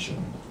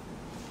abstraction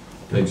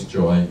takes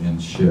joy in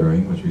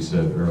sharing, which we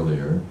said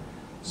earlier.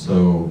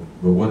 So,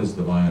 but what is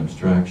divine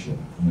abstraction?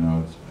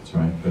 It's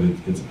right, but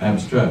it's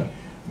abstract.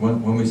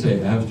 When we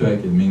say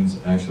abstract, it means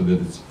actually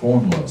that it's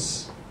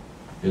formless.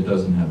 It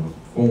doesn't have a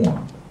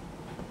form.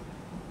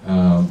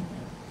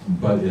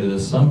 But it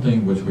is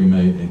something which we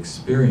may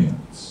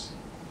experience.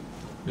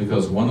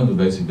 Because one of the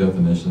basic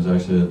definitions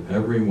actually that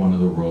every one of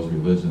the world's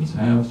religions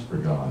has for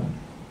God,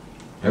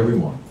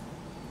 everyone,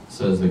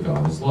 says that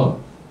God is love.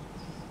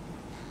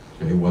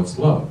 Okay, what's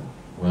love?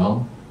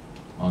 Well,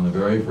 on the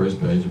very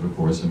first page of A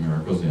Course in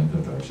Miracles, the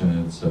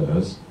introduction, it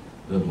says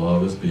that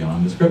love is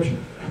beyond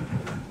description.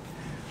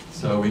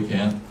 So we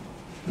can't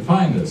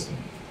define this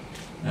thing.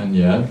 And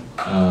yet,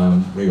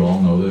 we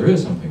all know there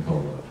is something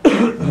called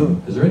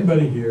love. Is there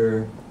anybody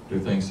here who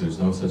thinks there's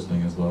no such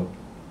thing as love?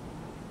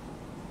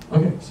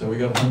 Okay, so we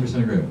got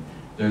 100% agreement.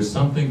 There's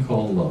something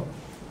called love,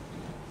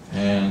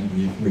 and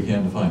we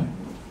can't define it.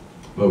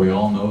 But we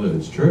all know that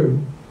it's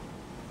true.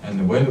 And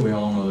the way that we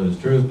all know that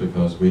it's true is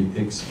because we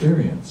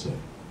experience it.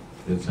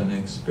 It's an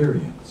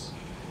experience.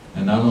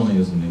 And not only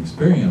is it an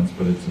experience,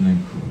 but it's an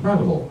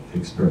incredible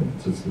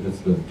experience. It's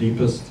the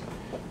deepest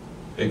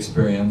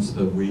experience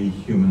that we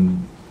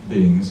human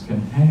beings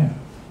can have.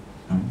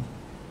 Right?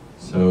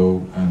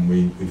 So, and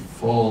we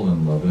fall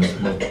in love, and it's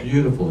the most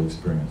beautiful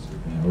experience we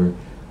can have.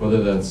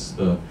 Whether that's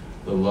the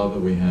love that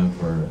we have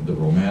for the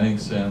romantic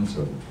sense,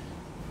 or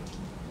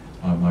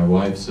my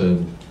wife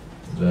said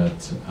that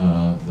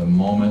the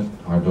moment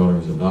our daughter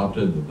was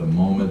adopted, the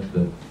moment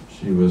that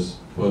she was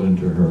put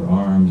into her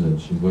arms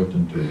and she looked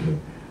into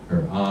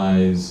her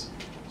eyes,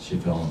 she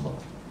fell in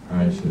love.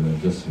 Right? She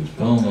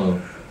fell in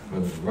love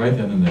with it right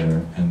then and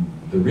there. And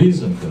the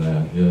reason for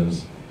that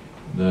is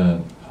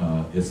that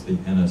it's the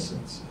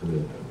innocence.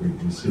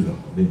 We see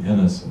the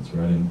innocence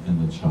right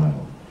in the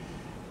child.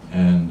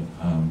 And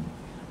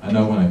I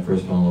know when I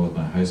first fell in love with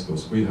my high school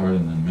sweetheart,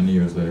 and then many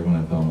years later when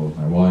I fell in love with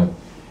my wife,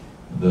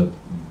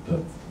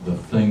 the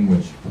thing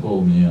which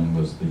pulled me in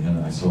was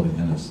I saw the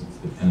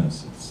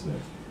innocence there.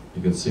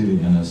 You could see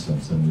the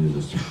innocence, and you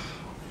just,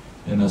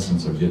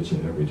 innocence will get you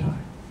every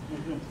time.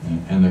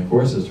 And the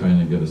Course is trying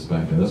to get us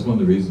back there. That's one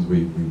of the reasons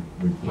we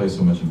place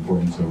so much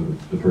importance over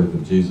the birth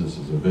of Jesus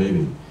as a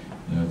baby.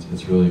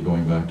 It's really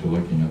going back to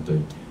looking at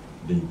the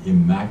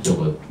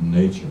immaculate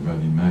nature, right?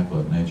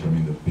 Immaculate nature, I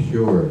mean the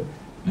pure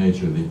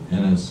nature, the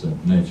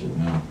innocent nature.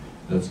 Now,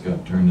 that's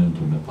got turned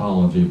into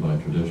mythology by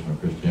traditional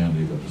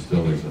Christianity, but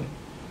still there's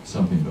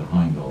something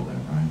behind all that,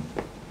 right?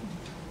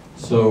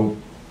 So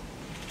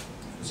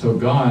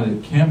God,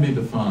 it can be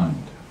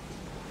defined.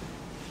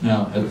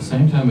 Now, at the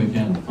same time we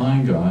can't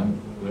define God,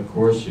 the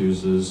Course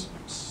uses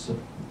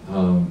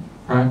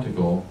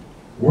practical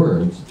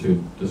words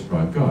to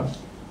describe God.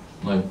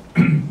 Like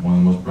one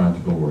of the most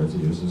practical words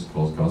it uses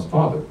calls God's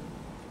Father.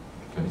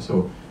 Okay,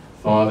 so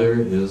Father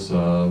is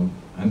an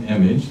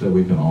image that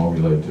we can all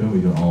relate to, we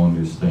can all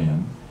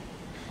understand.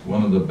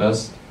 One of the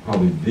best,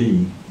 probably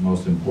the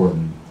most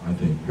important, I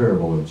think,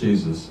 parable of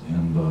Jesus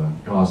in the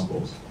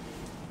Gospels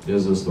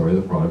is the story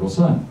of the prodigal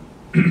son,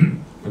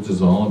 which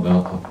is all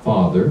about a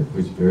father,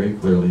 who's very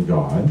clearly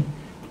God,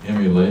 in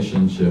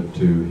relationship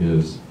to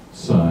his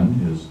son,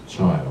 his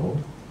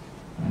child.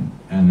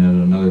 And at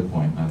another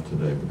point, not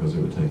today because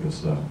it would take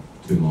us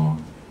too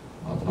long,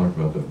 I'll talk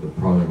about the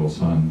prodigal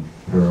son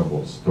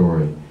parable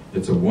story.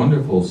 It's a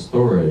wonderful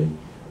story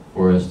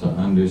for us to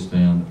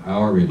understand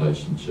our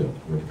relationship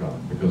with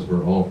God, because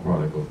we're all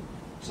prodigal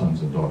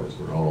sons and daughters.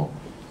 We're all,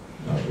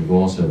 we've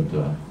all said,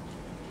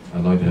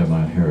 I'd like to have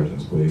my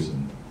inheritance, please,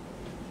 and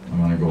I'm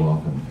going to go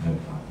off and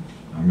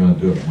I'm going to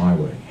do it my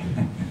way.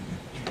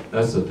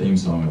 That's the theme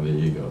song of the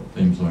ego. The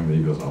theme song of the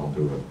ego is, I'll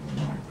do it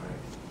my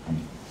way.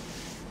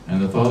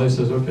 And the Father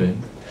says, okay,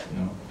 you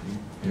know,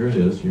 here it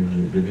is. You're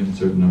given a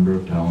certain number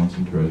of talents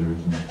and treasures,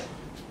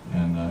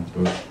 and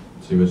go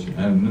see what you.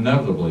 And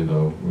inevitably,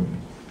 though,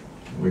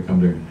 we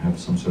come to have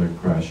some sort of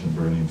crash and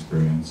burning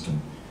experience,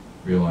 and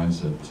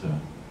realize that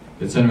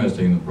it's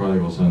interesting in the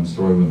prodigal son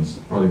story, when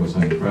the prodigal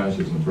son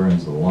crashes and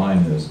burns. The line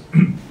is,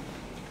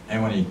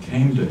 and when he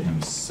came to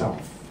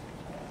himself.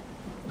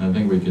 And I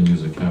think we can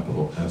use a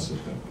capital S at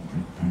that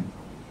point, right?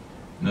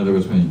 In other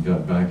words, when he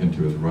got back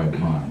into his right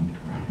mind,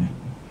 right,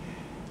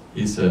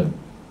 he said,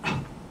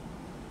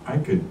 I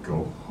could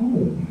go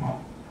home.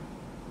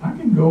 I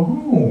can go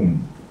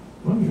home.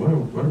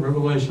 What a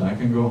revelation. I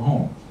can go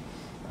home.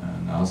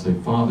 And I'll say,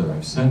 Father,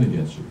 I've sinned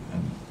against you,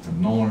 and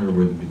I'm no longer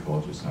worthy to be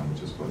called your son,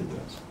 which is what he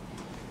does.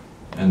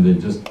 And they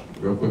just,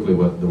 real quickly,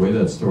 the way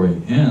that story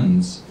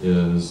ends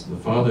is the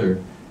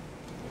Father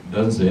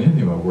doesn't say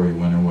anything about where he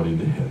went or what he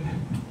did.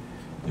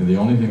 And the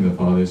only thing the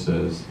Father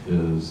says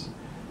is,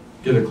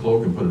 get a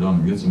cloak and put it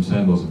on him, get some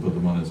sandals and put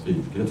them on his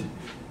feet, get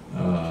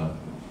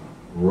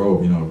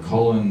robe, you know,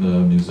 call in the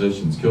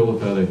musicians, kill the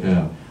fatted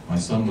calf. My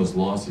son was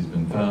lost, he's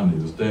been found, he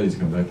was dead, he's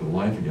come back to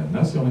life again. And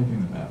that's the only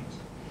thing that matters.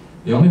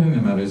 The only thing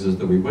that matters is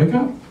that we wake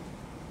up.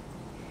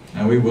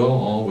 And we will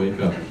all wake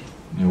up.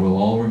 And we'll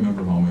all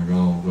remember home. We're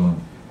all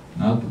going,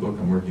 not the book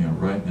I'm working on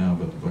right now,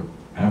 but the book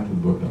after the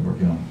book I'm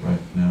working on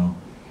right now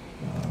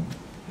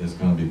is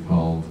going to be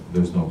called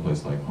There's No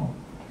Place Like Home.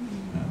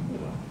 And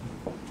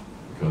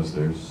because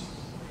there's,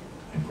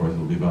 of course,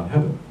 it'll be about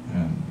heaven.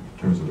 And in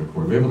terms of the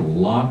Course, we have a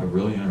lot of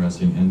really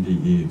interesting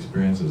NDE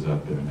experiences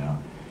out there now.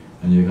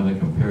 And you're going to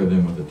compare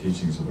them with the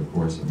teachings of the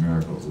Course in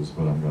Miracles is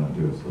what I'm going to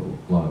do. It's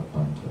a lot of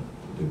fun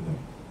to do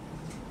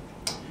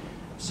that.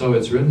 So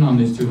it's written on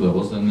these two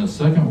levels. And the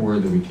second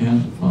word that we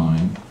can't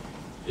define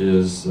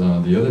is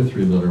the other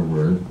three-letter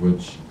word,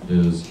 which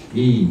is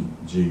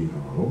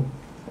EGO.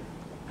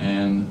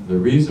 And the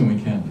reason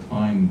we can't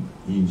define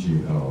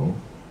EGO,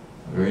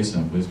 very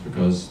simply, is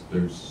because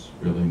there's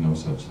really no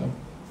such thing.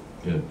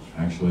 It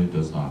actually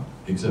does not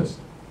exist.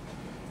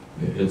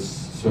 It's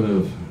sort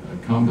of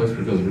complex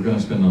because we're going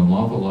to spend an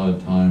awful lot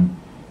of time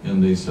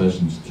in these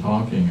sessions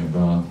talking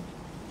about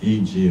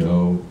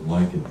EGO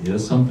like it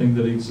is something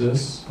that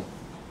exists,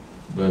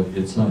 but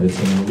it's not. It's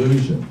an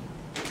illusion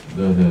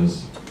that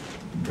has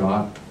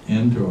got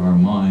into our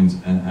minds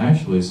and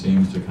actually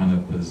seems to kind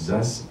of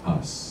possess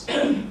us.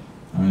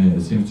 I mean,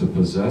 it seems to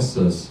possess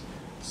us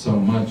so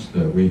much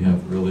that we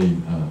have really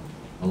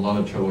a lot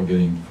of trouble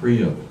getting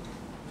free of it.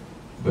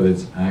 But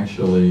it's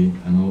actually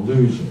an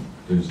illusion.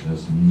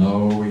 There's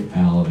no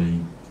reality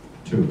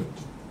to it.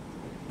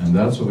 And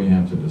that's what we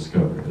have to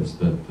discover, is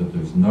that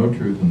there's no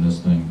truth in this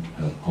thing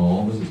at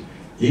all. This is,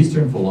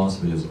 Eastern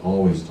philosophy has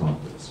always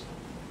taught this.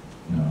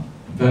 You know,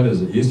 in fact,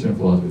 as Eastern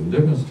philosophy, the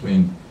difference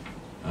between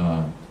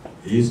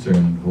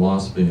Eastern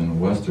philosophy and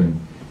the Western,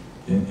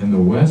 in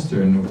the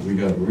Western, we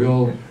got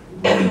real,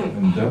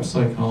 when depth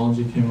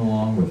psychology came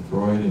along with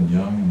Freud and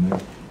Jung,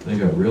 and they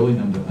got really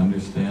into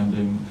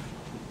understanding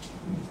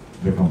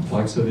the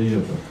complexity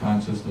of the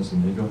consciousness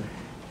and ego,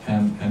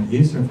 and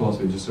Eastern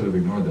philosophy just sort of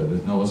ignored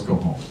that. No, let's go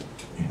home.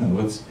 You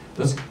know, let's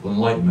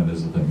enlightenment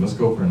is the thing. Let's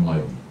go for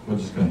enlightenment. We're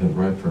just going to hit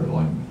right for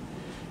enlightenment,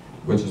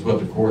 which is what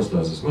the Course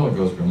does as well. It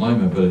goes for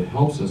enlightenment, but it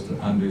helps us to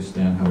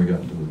understand how we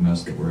got into the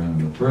mess that we're in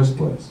the first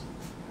place,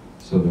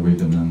 so that we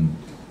can then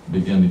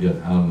begin to get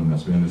out of the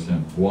mess. We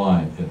understand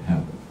why it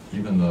happened,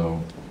 even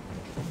though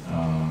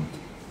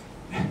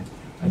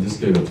I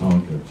just gave a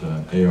talk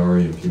at ARE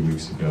a few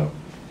weeks ago,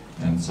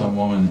 and some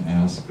woman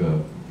asked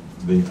the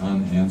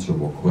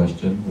unanswerable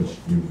question, which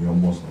you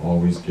almost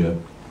always get.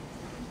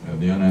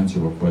 The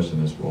unanswerable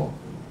question is, well,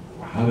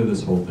 how did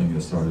this whole thing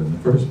get started in the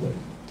first place?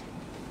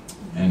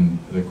 And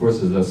the Course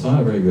says that's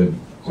not a very good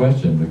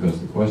question, because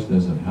the question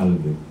isn't how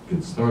did it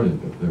get started,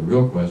 but the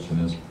real question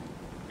is,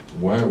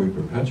 why are we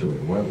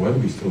perpetuating? Why do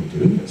we still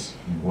do this?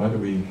 I mean, why do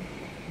we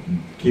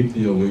keep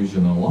the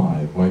illusion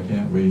alive? Why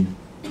can't we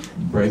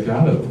break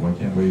out of it? Why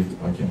can't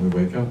we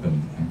wake up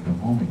and come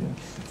home again?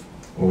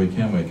 Well, we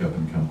can wake up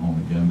and come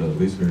home again, but at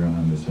least we're going to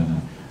understand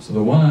that. So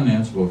the one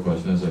unanswerable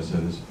question, as I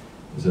said, is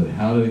that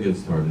how did it get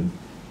started?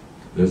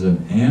 There's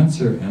an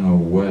answer in a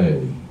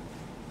way,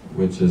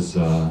 which is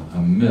a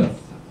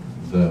myth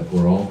that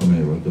we're all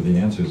familiar with, but the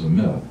answer is a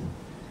myth.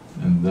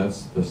 And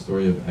that's the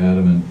story of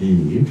Adam and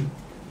Eve,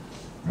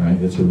 right?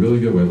 It's a really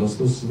good way. Let's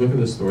look at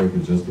this story for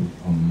just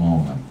a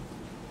moment.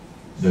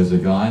 There's a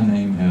guy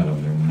named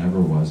Adam. There never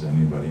was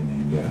anybody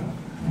named Adam.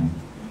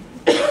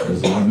 Right?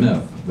 There's a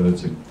myth, but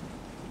it's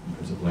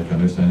like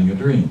understanding a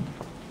dream,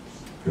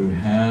 who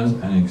has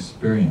an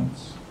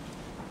experience.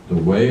 The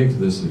way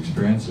this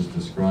experience is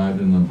described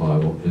in the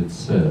Bible, it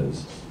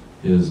says,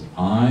 his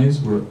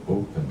eyes were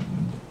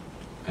opened,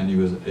 and he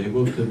was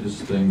able to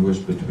distinguish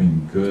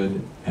between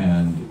good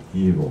and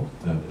evil.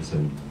 That is a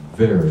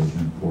very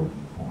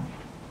important point.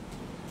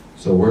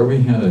 So where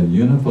we had a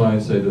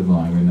unified state of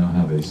mind, we now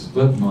have a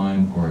split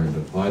mind or a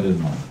divided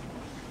mind.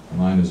 The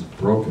mind is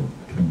broken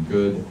between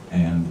good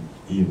and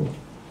evil.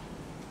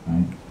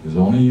 Right? There's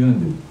only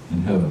unity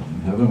in heaven.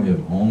 In heaven we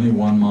have only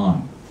one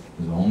mind.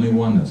 There's only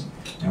oneness.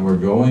 And we're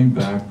going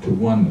back to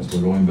oneness.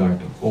 We're going back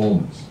to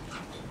wholeness.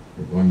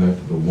 We're going back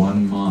to the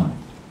one mind.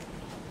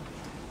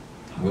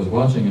 I was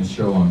watching a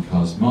show on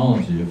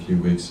cosmology a few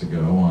weeks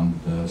ago on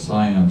the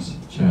Science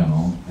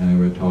Channel, and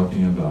they were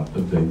talking about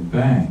the Big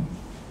Bang.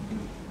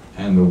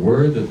 And the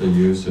word that they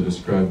used to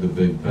describe the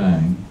Big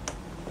Bang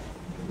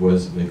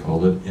was, they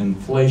called it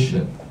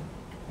inflation.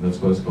 That's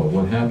what it's called.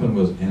 What happened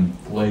was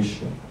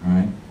inflation,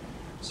 right?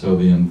 So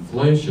the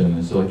inflation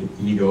is like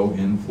ego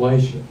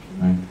inflation,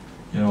 right?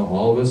 You know,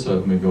 all of a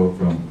sudden we go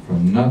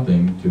from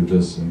nothing to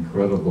this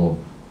incredible,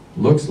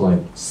 looks like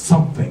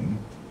something.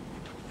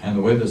 And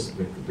the way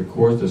the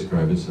Course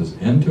described it says,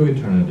 into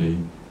eternity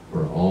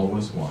where all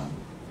was one,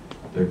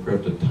 there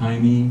crept a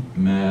tiny,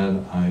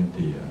 mad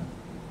idea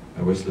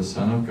by which the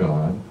Son of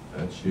God,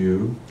 that's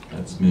you,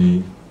 that's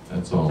me,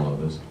 that's all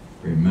of us,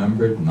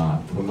 remembered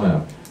not to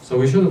laugh. So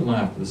we should have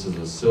laughed. This is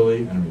a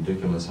silly and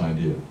ridiculous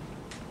idea.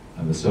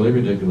 And the silly,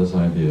 ridiculous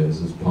idea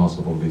is it's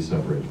possible to be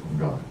separated from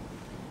God.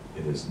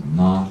 It is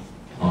not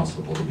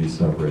possible to be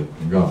separated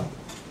from God.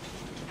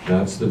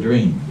 That's the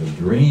dream. The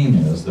dream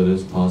is that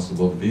it's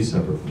possible to be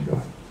separate from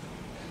God.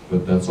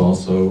 But that's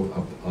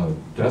also a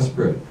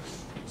desperate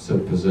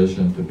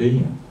position to be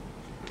in.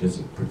 It's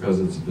because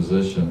it's a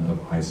position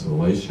of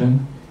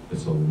isolation,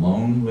 it's a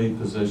lonely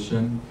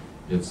position,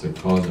 it's a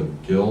cause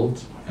of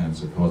guilt, and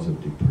it's a cause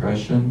of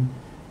depression.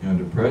 You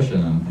know,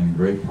 depression in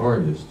great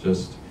part is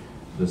just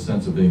the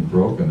sense of being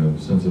broken,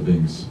 the sense of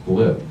being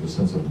split, the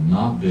sense of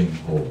not being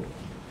whole,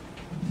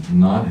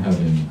 not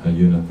having a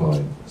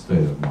unified state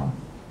of mind.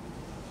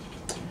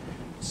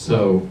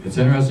 So it's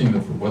interesting that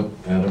what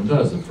Adam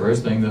does. The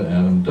first thing that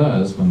Adam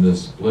does when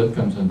this split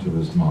comes into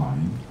his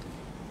mind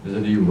is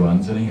that he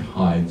runs and he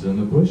hides in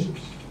the bushes.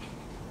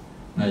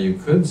 Now you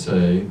could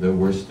say that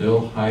we're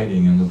still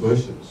hiding in the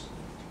bushes,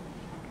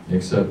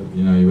 except,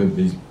 you know,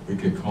 we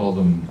could call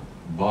them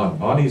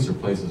bodies are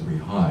places we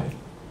hide.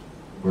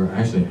 We're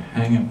actually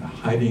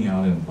hiding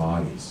out in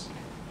bodies,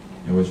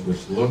 you know,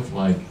 which look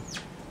like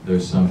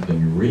there's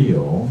something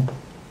real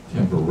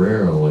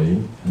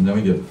temporarily, and then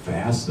we get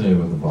fascinated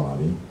with the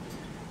body.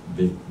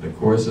 The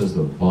Course says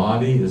the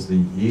body is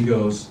the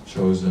ego's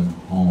chosen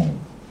home.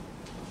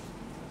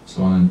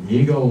 So on an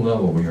ego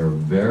level, we are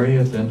very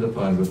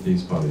identified with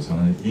these bodies. On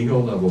an ego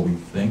level, we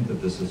think that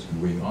this is who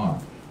we are,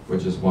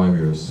 which is why we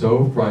are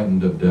so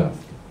frightened of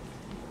death.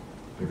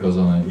 Because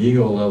on an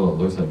ego level, it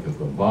looks like if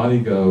the body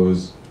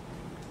goes,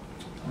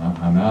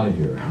 I'm out of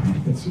here.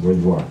 It's where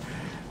you are.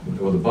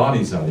 Well, the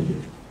body's out of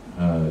here.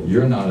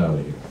 You're not out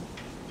of here.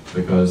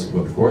 Because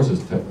what the Course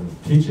is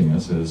teaching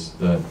us is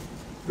that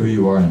who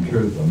you are in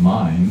truth, the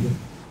mind,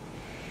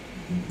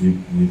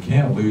 you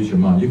can't lose your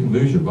mind. You can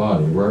lose your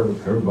body.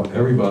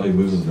 Everybody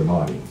loses their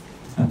body.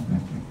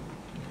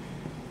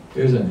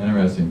 Here's an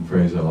interesting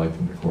phrase I like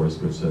from the Course,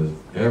 which says,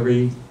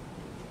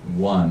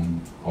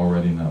 everyone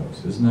already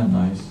knows. Isn't that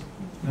nice?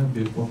 Isn't that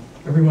beautiful?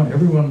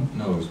 Everyone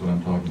knows what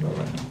I'm talking about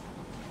right now.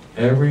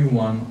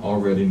 Everyone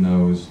already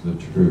knows the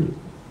truth.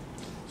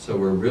 So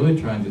we're really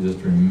trying to just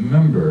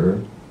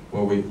remember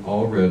what we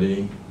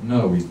already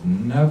know. We've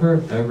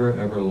never, ever,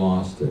 ever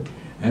lost it.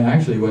 And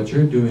actually what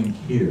you're doing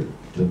here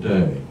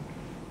today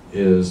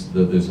is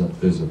that there's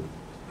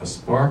a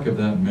spark of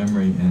that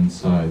memory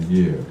inside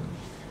you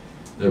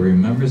that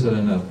remembers it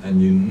enough,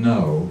 and you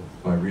know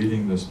by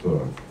reading this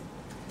book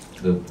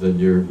that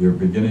you're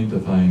beginning to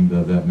find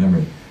that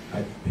memory.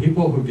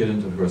 People who get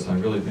into the Course, and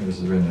I really think this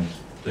is very nice,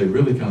 they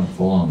really kind of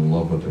fall in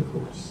love with the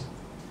Course.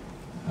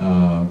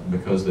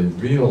 Because they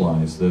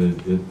realize that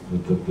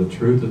the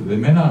truth, they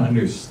may not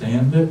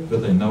understand it,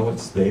 but they know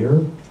it's there.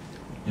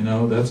 You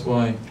know, that's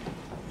why,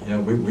 you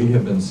know, we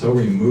have been so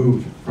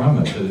removed from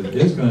it that it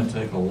is going to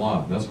take a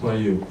lot. That's why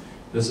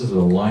this is a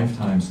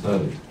lifetime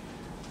study.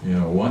 You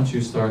know, once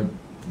you start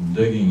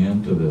digging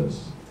into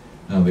this,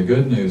 now the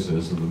good news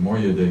is that the more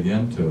you dig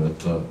into it,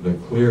 the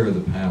clearer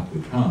the path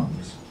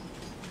becomes.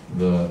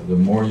 The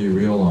more you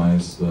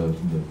realize the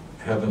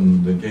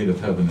gate of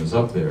heaven is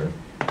up there,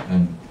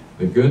 and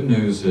the good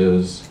news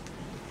is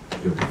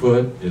your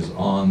foot is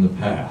on the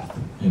path.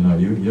 You know,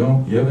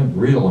 you haven't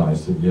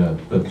realized it yet,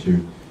 but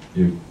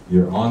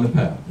you're on the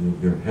path.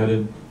 You're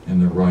headed in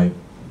the right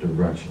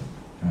direction.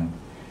 Okay?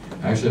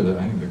 Actually,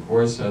 I think the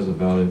Course says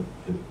about it,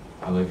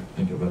 I like to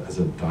think of it as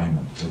a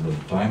diamond. There's a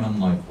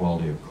diamond-like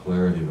quality of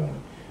clarity about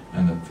it.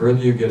 And the further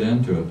you get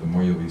into it, the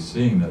more you'll be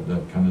seeing that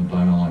kind of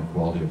diamond-like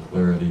quality of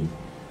clarity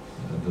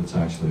that's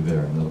actually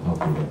there, and it'll help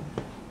you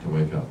to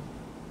wake up.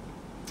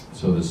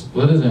 So the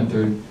split is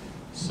entered,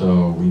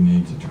 so we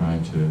need to try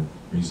to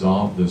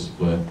resolve this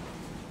split,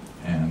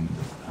 and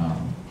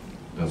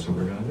that's what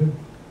we're going to do.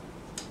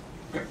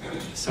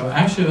 So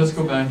actually, let's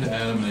go back to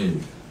Adam and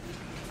Eve.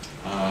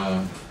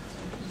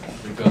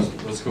 Because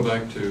let's go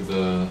back to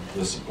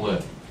the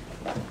split.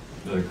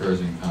 that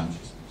occurs in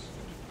consciousness.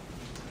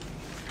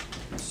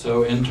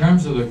 So in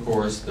terms of the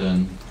Course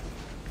then,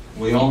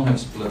 we all have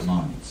split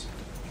minds.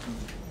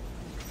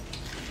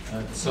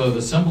 So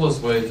the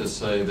simplest way to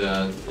say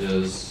that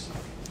is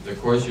the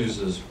Course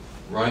uses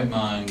right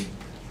mind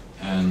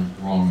and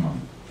wrong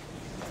mind.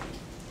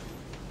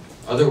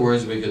 Other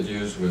words we could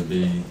use would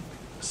be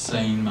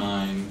sane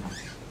mind,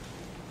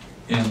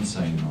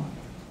 insane mind.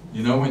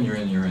 You know when you're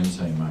in your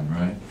insane mind,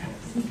 right?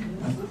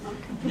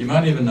 You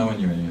might even know when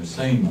you're in your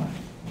sane mind.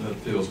 That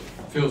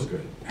feels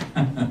good.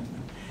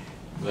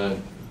 But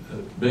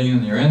being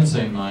in your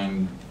insane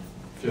mind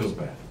feels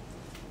bad.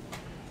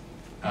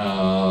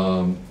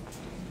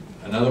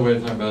 Another way to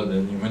talk about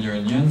it, when you're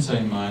in your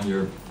insane mind,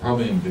 you're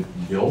probably in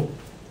guilt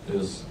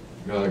has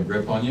got a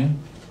grip on you,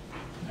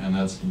 and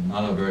that's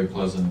not a very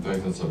pleasant, in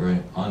fact, that's a very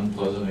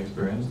unpleasant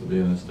experience to be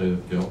in a state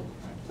of guilt.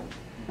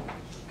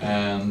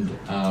 And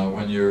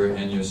when you're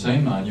in your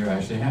sane mind, you're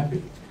actually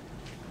happy,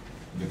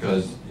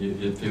 because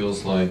it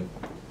feels like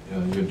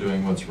you're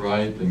doing what's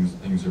right,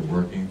 things are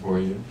working for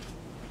you.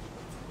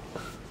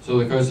 So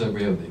of course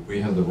we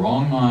have the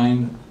wrong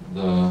mind,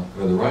 or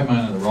the right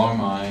mind and the wrong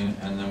mind,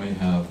 and then we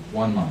have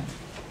one mind.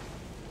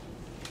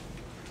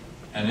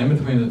 And in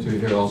between the two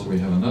here also we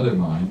have another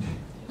mind,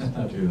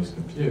 not to get us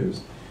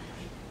confused,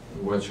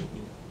 which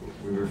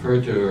we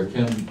refer to, or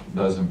Ken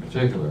does in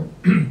particular,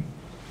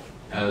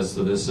 as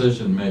the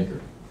decision maker.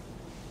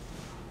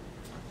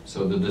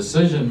 So the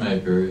decision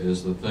maker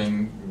is the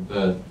thing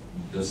that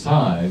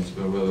decides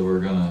whether we're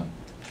going to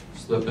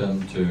slip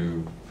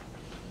into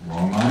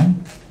wrong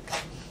mind,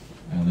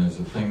 and there's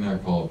a thing there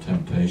called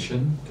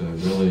temptation to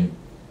really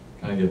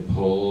kind of get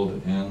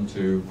pulled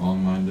into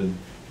wrong-minded.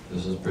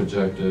 This is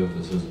projective,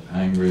 this is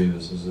angry,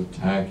 this is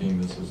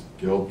attacking, this is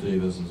guilty,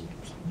 this is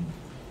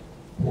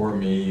poor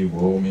me,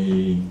 woe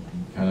me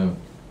kind of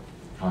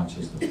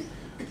consciousness.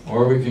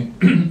 Or we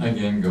can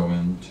again go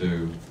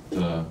into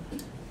the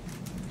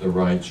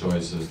right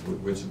choices,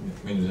 which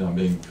means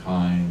being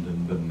kind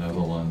and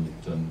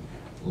benevolent and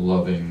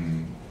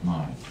loving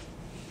mind.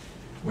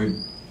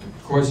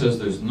 Of course, says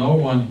there's no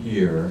one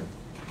here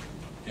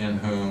in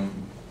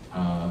whom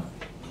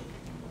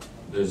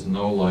there's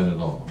no light at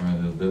all.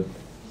 Right?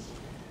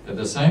 At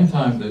the same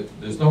time,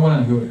 there's no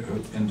one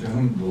into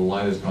whom the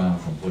light has gone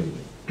out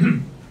completely.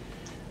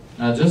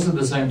 Now, just at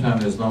the same time,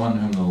 there's no one in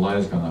whom the light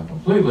has gone out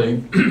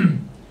completely.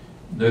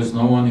 There's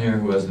no one here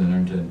who hasn't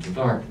entered into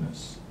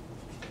darkness.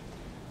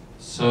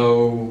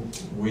 So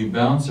we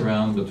bounce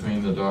around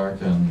between the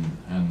dark and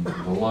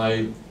the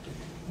light,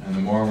 and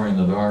the more we're in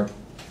the dark,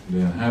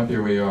 the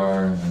happier we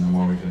are, and the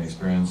more we can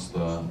experience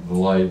the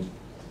light,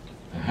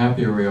 the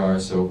happier we are.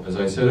 So, as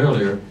I said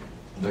earlier,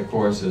 the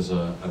Course is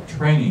a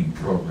training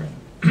program.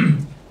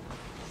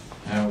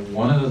 And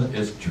one of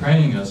is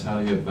training us how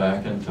to get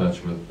back in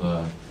touch with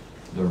the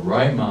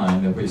right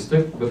mind. If we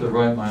stick with the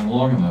right mind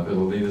long enough,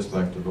 it'll lead us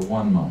back to the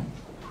one mind.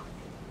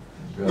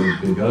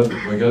 We got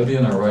to be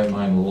in our right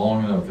mind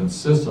long enough,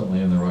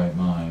 consistently in the right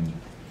mind,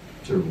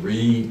 to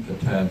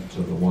reattach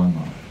to the one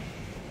mind.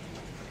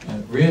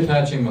 And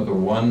reattaching with the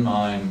one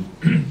mind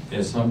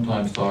is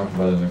sometimes talked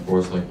about in the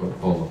Course like what's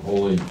called the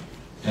holy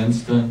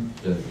instant.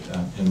 It's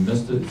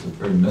a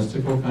very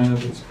mystical kind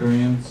of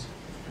experience.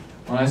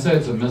 When I say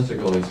it's a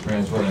mystical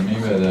experience, what I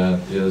mean by that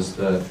is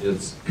that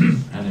it's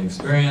an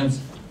experience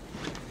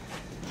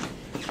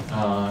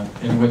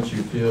in which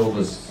you feel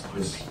this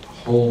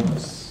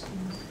wholeness,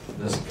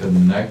 this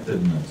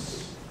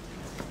connectedness,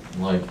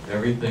 like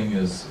everything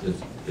is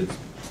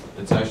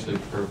it's actually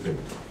perfect.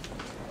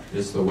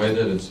 It's the way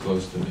that it's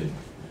supposed to be.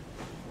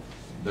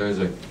 There's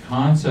a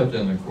concept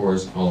in the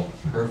Course called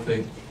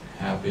perfect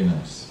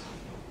happiness.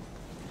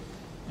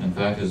 In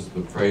fact,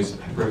 the phrase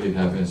perfect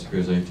happiness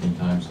appears 18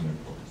 times in the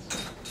Course.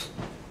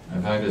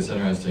 In fact, it's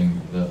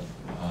interesting that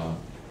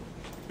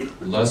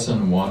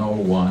lesson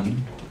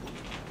 101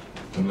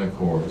 in the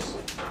Course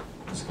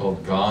is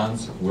called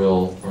God's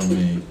will for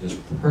me is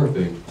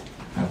perfect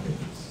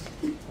happiness.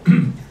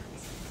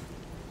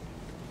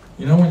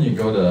 You know when you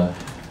go to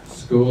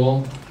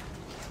school,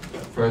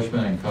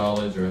 freshman in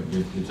college, or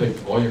you take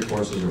all your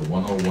courses are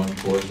 101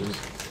 courses,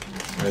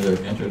 right?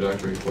 They're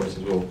introductory courses.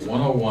 Well,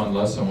 101,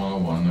 lesson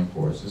 101 in the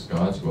Course is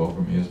God's will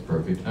for me is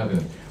perfect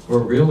happiness. We're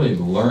really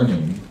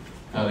learning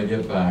how to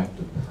get back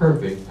to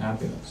perfect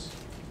happiness,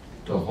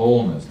 to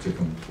wholeness, to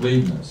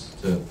completeness.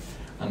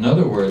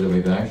 Another word that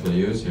we could actually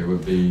use here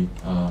would be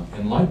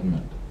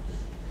enlightenment.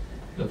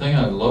 The thing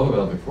I love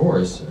about the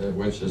Course,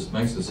 which just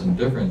makes us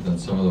indifferent than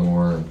some of the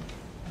more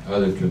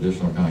other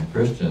traditional kind of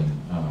Christian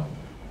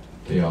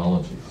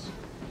theologies,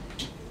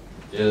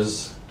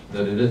 is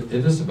that it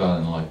is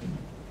about enlightenment.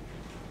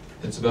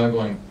 It's about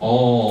going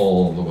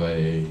all the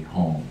way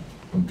home,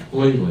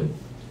 completely,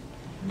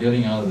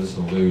 getting out of this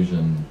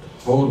illusion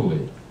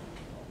totally,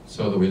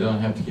 so that we don't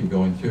have to keep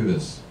going through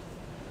this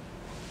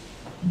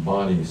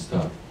body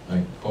stuff,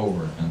 like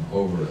over and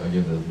over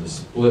again, the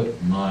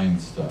split mind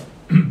stuff,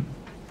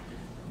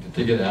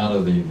 to get out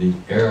of the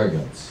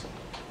arrogance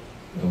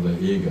of the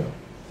ego.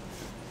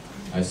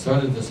 I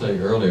started to say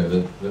earlier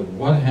that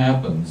what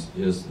happens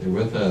is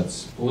with that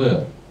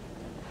split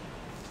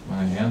when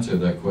I answered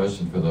that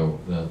question for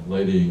the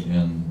lady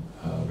in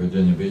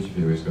Virginia Beach a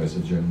few weeks ago, I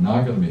said, you're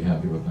not going to be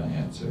happy with my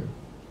answer.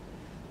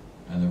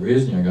 And the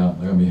reason you're not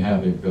going to be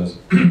happy because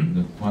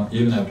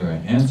even after I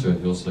answer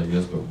it, you'll say,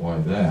 yes, but why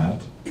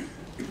that?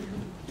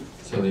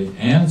 So the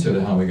answer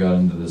to how we got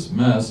into this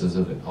mess is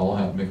that it all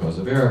happened because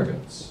of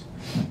arrogance.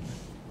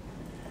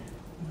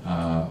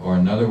 Or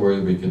another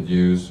word we could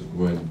use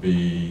would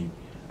be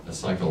a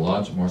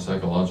more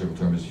psychological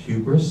term is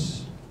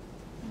hubris.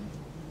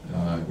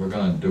 We're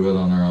going to do it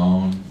on our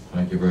own.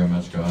 Thank you very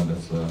much, God.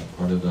 That's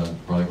part of the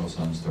prodigal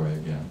son story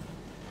again.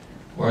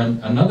 Or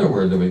another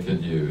word that we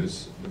could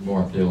use, the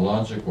more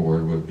theological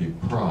word, would be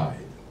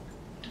pride.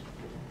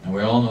 And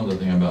we all know the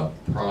thing about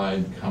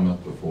pride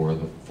cometh before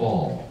the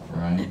fall,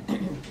 right?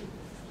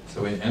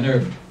 So we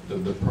enter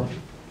the pride.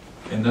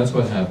 And that's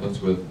what happens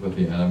with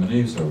the Adam and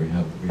Eve story. We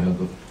have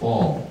the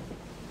fall.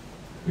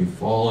 We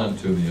fall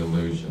into the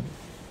illusion.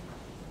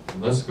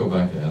 Let's go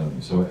back to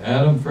Adam. So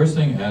Adam, first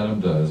thing Adam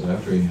does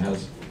after he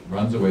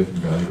runs away from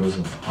God, he goes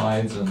and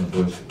hides in the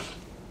bushes.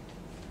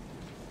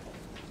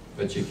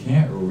 But you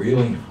can't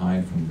really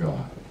hide from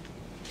God.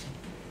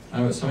 I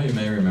know some of you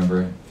may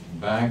remember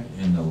back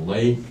in the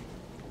late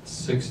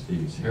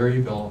 60s,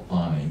 Harry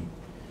Belafonte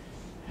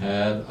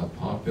had a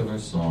popular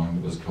song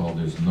that was called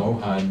There's No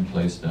Hiding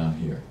Place Down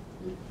Here.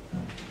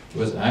 It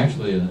was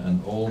actually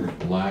an old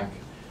black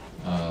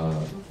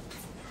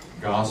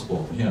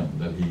gospel hymn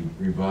that he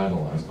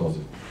revitalized called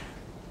it.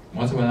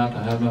 Once I went out to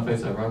hide my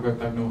face, I brought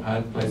back no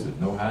hiding place. There's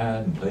no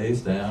hiding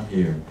place down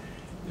here.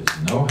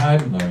 There's no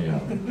hiding, no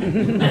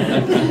yelling.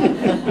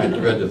 I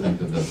dread to think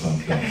that that's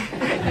something.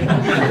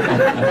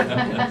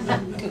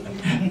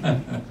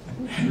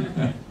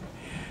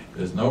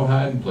 There's no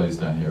hiding place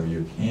down here.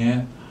 You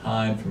can't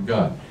hide from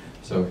God.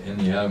 So in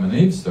the Adam and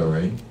Eve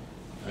story,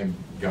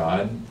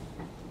 God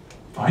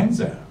finds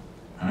Adam.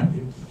 Right?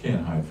 You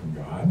can't hide from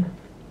God.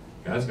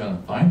 God's going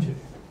to find you.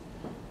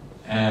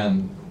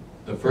 And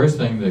the first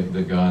thing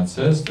that God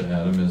says to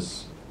Adam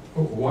is,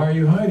 why are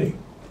you hiding?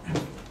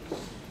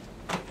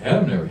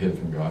 Adam never hid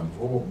from God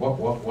before.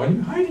 What are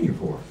you hiding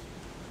for?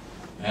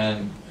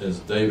 And as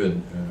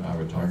David and I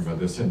were talking about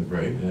this in the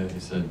break, he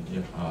said,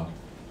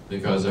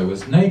 because I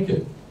was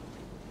naked.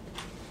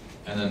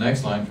 And the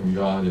next line from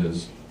God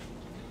is,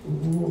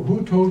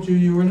 who told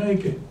you were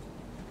naked?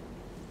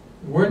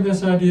 Where'd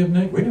this idea of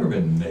naked? We've never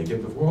been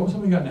naked before. All of a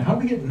sudden we got, how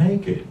did we get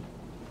naked?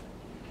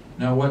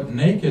 Now what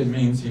naked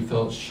means, he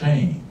felt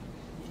shame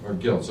or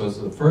guilt. So it's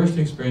the first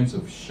experience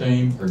of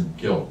shame or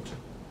guilt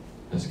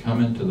has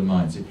come into the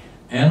mind. See,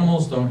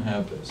 animals don't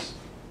have this.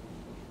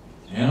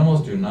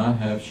 Animals do not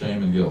have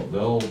shame and guilt.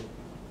 They'll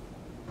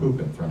poop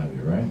in front of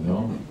you, right?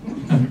 They'll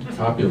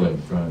copulate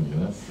in front of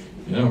you.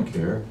 You don't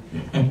care.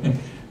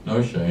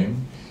 No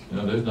shame.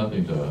 There's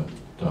nothing to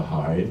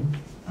hide,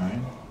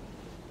 right?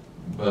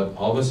 But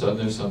all of a sudden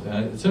there's something,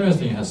 and it's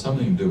interesting, it has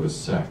something to do with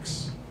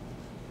sex,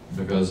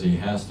 because he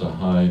has to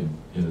hide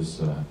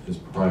his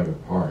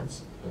private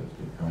parts, so to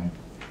speak,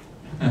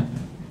 right?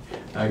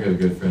 I got a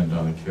good friend,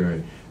 Donna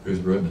Carey, who's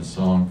written a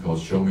song called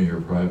Show Me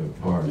Your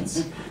Private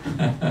Parts.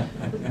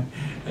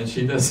 And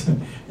she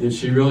doesn't,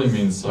 she really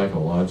means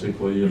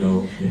psychologically,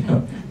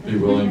 be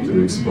willing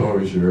to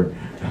expose your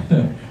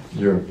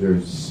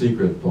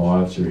secret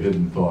thoughts, your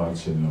hidden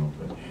thoughts,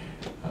 but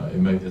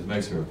it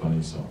makes her a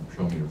funny song,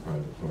 Show Me Your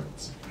Private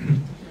Parts.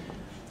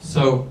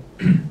 So,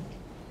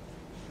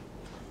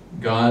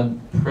 God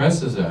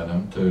presses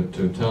Adam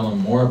to tell him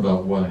more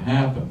about what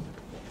happened.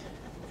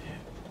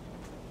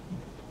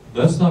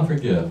 Let's not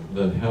forget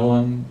that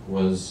Helen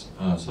was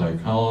a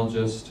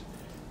psychologist.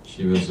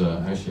 She was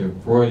actually a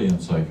Freudian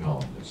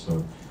psychologist.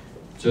 So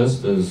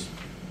just as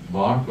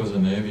Bach was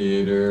an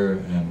aviator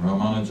and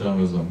Ramanujan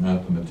was a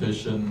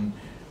mathematician,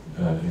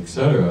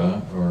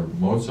 etc., or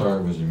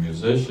Mozart was a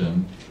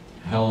musician,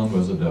 Helen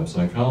was a depth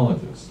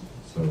psychologist.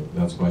 So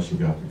that's why she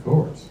got the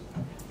course,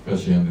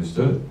 because she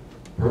understood it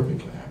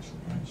perfectly, actually.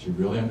 Right? She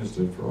really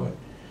understood Freud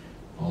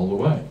all the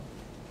way.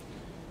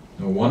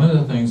 Now, one of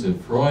the things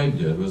that Freud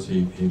did was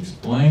he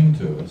explained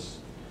to us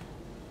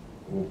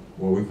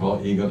what we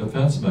call ego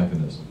defense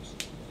mechanisms.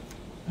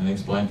 And he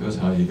explained to us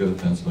how ego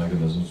defense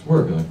mechanisms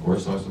work. And of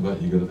course talks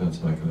about ego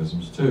defense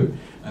mechanisms too.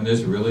 And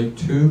there's really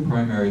two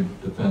primary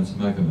defense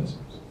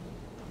mechanisms.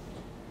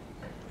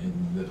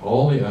 And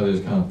all the others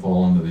kind of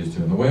fall into these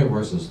two. And the way it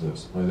works is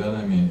this. By that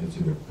I mean it's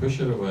either push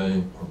it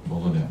away or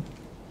pull it in.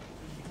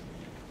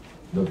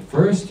 The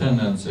first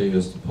tendency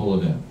is to pull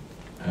it in.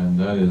 And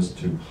that is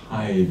to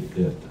hide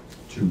it,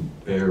 to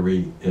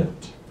bury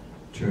it,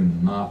 to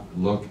not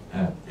look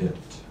at it.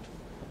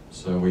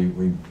 So we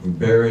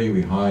bury,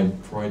 we hide.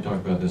 Freud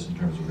talked about this in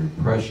terms of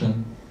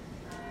repression.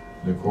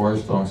 The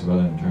Course talks about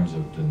it in terms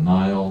of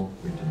denial.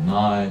 We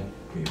deny,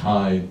 we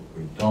hide,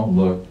 we don't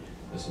look.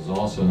 This is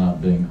also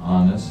not being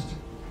honest.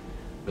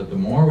 But the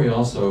more we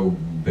also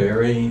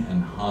bury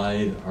and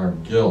hide our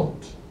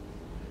guilt,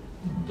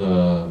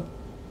 the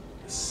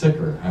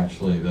sicker,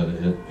 actually, that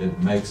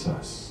it makes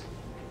us.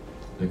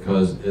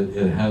 Because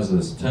it has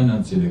this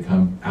tendency to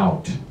come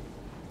out.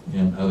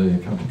 It'll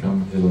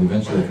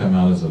eventually come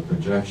out as a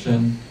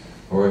projection,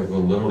 or it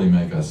will literally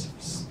make us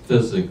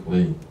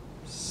physically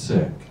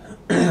sick,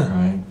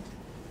 right?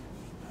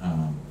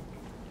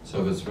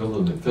 So if it's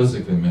really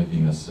physically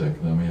making us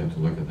sick, then we have to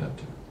look at that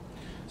too.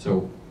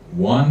 So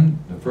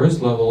the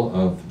first level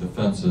of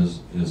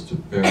defenses is to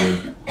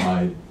bury,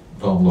 hide,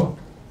 don't look.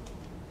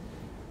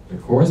 The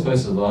Course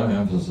places a lot of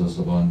emphasis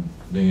upon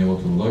being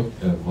able to look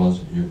at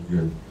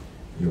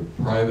your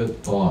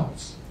private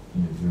thoughts,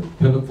 your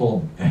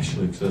pitiful,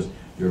 actually it says,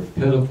 your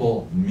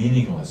pitiful,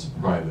 meaningless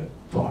private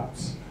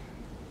thoughts.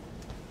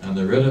 And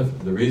the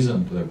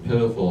reason they're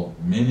pitiful,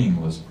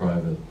 meaningless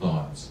private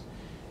thoughts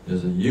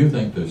is that you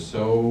think they're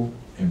so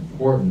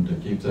important to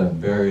keep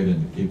that buried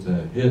and to keep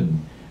that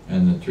hidden,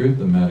 and the truth of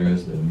the matter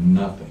is they're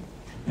nothing.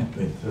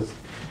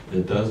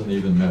 It doesn't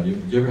even matter.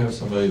 You ever have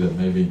somebody that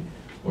maybe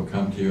will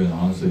come to you and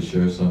honestly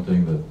share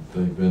something that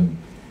they've been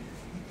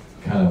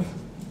kind of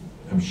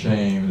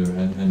ashamed,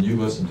 and you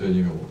listen to it and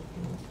you go, well,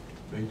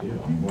 big deal.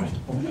 I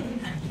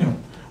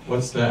mean,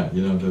 what's that?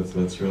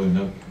 That's really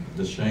not,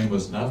 the shame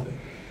was nothing.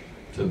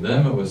 To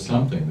them it was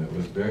something that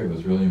was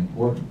really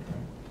important. Right?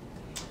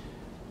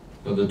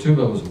 So the two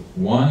levels,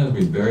 one is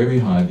we bury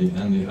behind,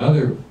 and the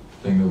other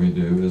thing that we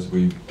do is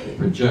we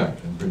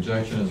project, and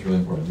projection is really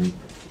important.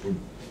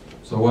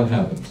 So what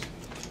happens?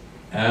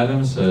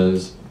 Adam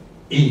says,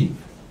 Eve.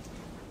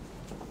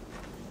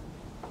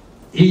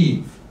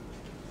 Eve.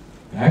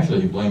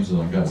 Actually, he blames it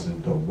on God. He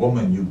said, the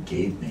woman you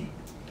gave me.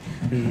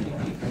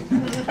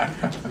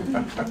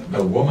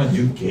 The woman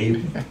you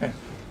gave me.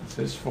 It's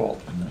his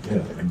fault.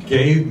 Yeah,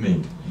 gave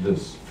me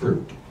this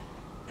fruit,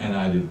 and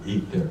I did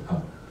eat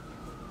thereof.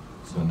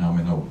 So now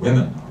we know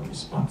women are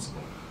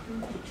responsible.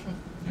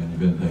 And you've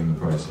been paying the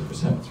price ever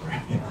since,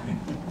 right?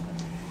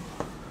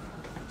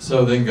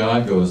 So then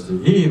God goes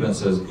to Eve and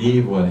says,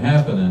 Eve, what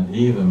happened? And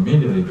Eve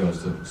immediately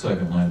goes to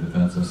second line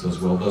defense and says,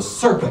 well, the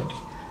serpent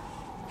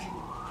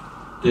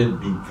did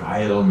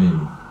beguile me,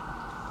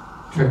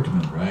 tricked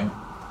me, right?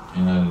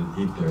 And I did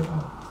eat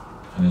thereof.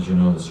 And as you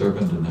know, the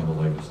serpent didn't have a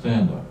leg to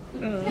stand on.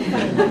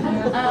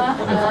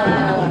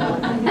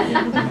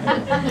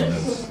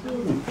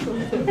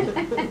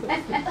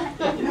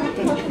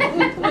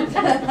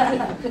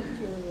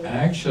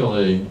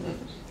 Actually,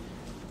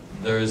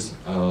 there's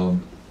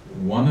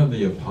one of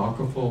the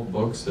apocryphal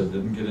books that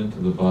didn't get into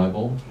the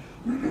Bible.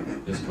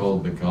 It's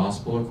called The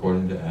Gospel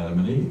According to Adam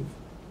and Eve.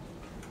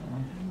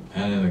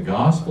 And in the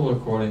Gospel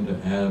According to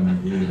Adam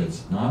and Eve,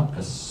 it's not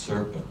a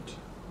serpent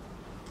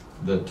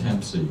that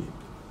tempts Eve.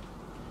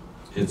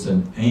 It's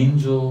an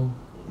angel,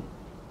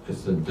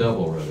 it's the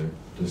devil rather,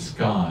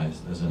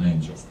 disguised as an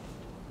angel.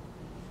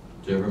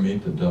 Did you ever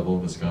meet the devil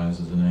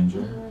disguised as an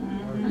angel?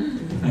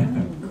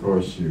 Of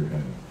course you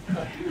have.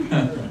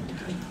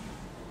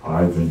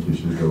 I think you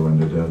should go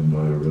into debt and buy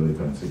a really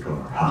fancy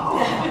car.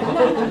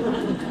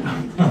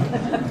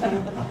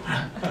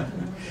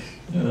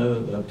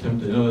 That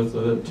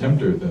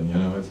tempter thing,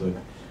 it's like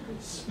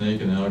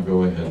sneaking out,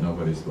 go ahead,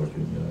 nobody's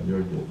looking,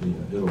 you'll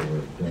get, it'll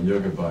work, and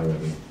you'll get by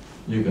with it.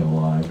 You can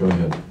lie, go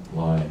ahead,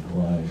 lie,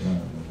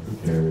 who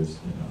cares,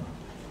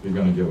 you're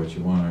going to get what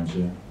you want, aren't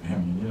you? I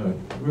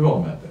mean, we've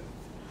all met that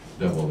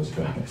devil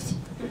disguised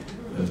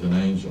as an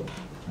angel.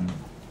 Right?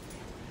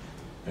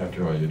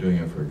 After all, you're doing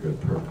it for a good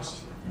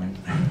purpose, right?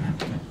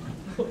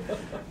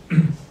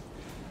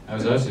 I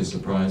was actually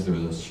surprised. There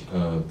was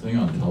a thing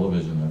on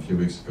television a few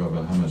weeks ago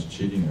about how much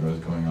cheating there was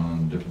going on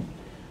in different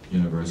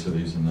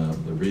universities, and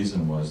the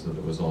reason was that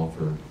it was all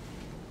for,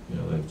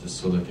 just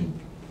so they can,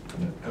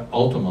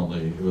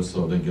 ultimately it was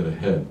so they get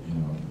ahead,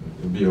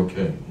 it'd be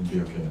okay in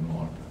the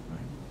long run,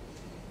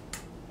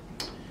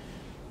 right?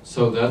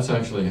 So that's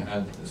actually,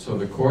 so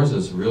the Course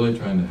is really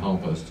trying to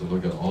help us to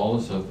look at all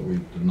the stuff that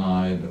we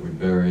deny, that we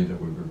bury, that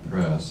we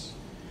repress.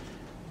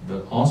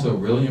 But also,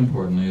 really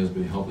importantly, is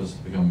we help us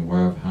to become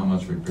aware of how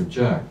much we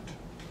project.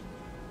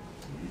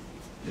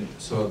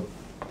 So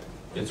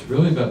it's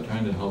really about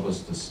trying to help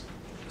us to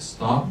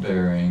stop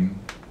burying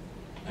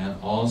and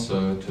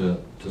also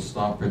to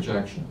stop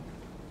projection.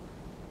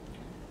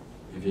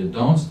 If you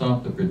don't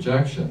stop the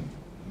projection,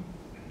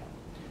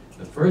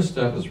 the first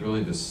step is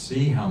really to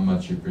see how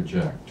much you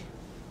project.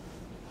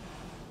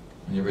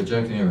 And you're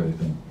projecting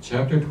everything.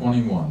 Chapter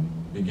 21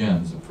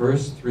 begins, the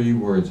first 3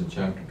 words of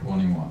chapter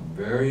 21,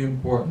 very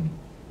important.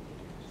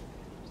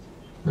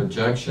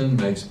 Projection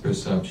makes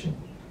perception.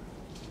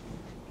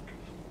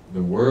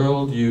 The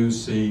world you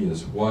see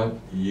is what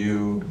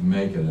you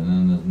make it. And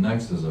then the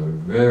next is a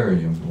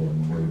very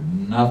important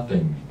word,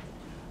 nothing.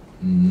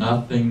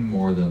 Nothing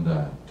more than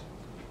that.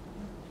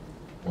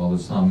 Well,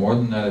 it's not more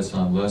than that, it's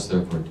not less,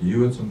 therefore to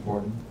you it's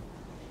important.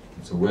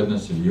 It's a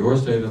witness to your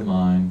state of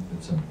mind.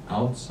 It's an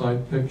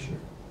outside picture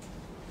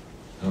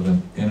of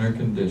an inner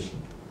condition.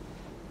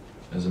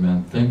 As a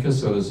man thinketh,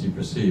 so does he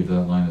perceive.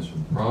 That line is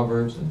from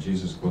Proverbs, and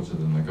Jesus quotes it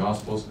in the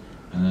Gospels,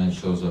 and then it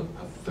shows up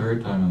a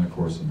 3rd time in the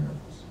Course in Miracles.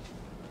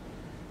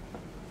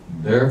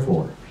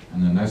 Therefore,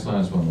 and the next line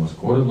is one of the most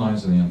quoted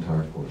lines in the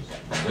entire Course.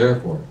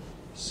 Therefore,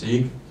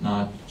 seek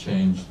not to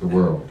change the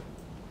world.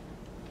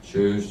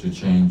 Choose to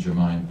change your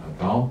mind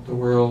about the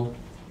world.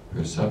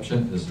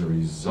 Perception is the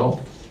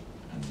result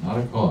and not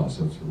a cause.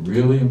 So it's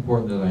really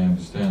important that I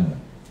understand that.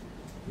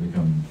 To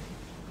become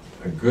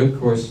a good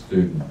course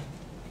student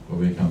will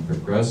become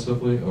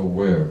progressively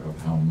aware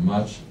of how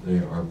much they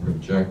are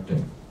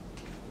projecting.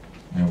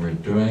 And we're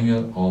doing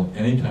it all,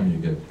 anytime you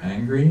get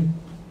angry,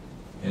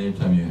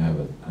 anytime you have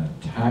an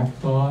attack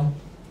thought,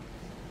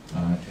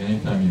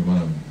 anytime you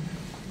want to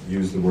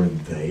use the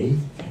word they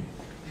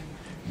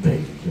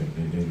did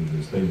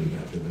this, they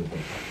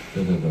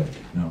did that,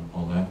 no,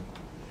 all that,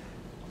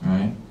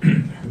 right?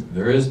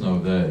 There is no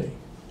they.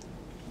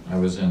 I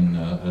was in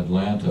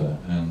Atlanta,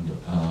 and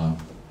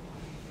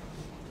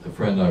the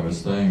friend I was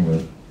staying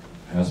with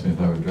asked me if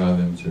I would drive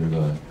him to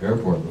the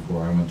airport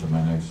before I went to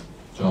my next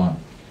jaunt.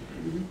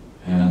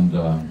 And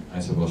I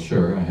said, well,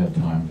 sure, I had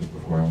time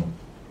before I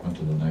went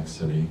to the next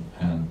city.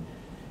 And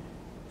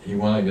he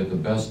wanted to get the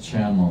best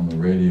channel on the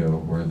radio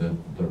where the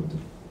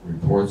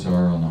reports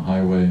are on the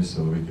highways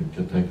so that we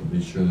could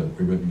be sure that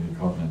we wouldn't get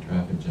caught in a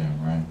traffic jam,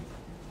 right?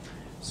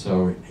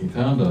 So he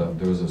found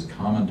there was this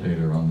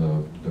commentator on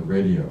the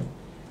radio,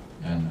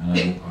 and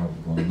I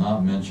will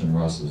not mention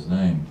Russ's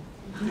name.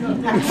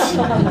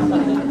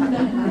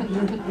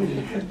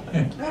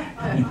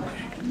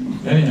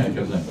 Anyhow, he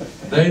comes in.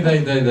 They,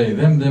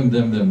 them, them.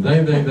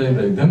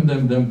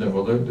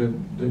 Well,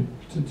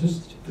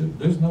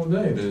 there's no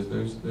they.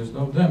 There's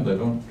no them.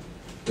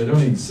 They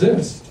don't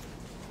exist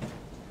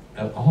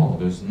at all.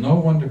 There's no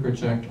one to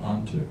project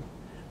onto.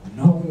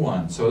 No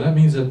one. So that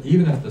means that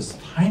even if this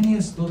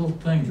tiniest little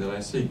thing that I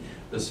see,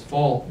 this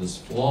fault, this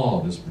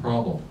flaw, this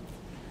problem,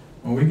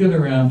 when we get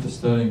around to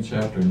studying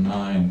chapter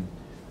 9,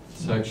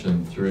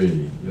 section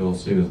 3, you'll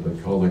see that they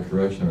call the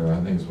correction error.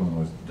 I think it's one of the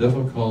most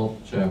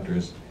difficult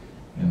chapters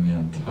in the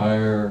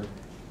entire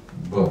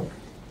book,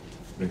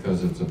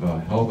 because it's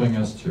about helping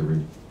us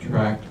to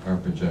retract our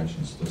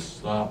projections, to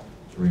stop,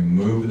 to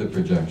remove the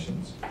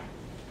projections.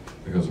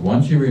 Because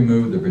once you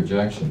remove the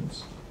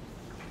projections,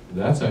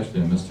 that's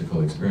actually a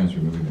mystical experience,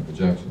 removing the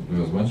projections.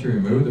 Because once you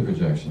remove the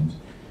projections,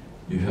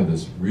 you have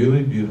this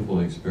really beautiful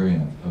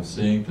experience of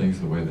seeing things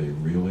the way they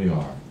really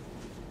are.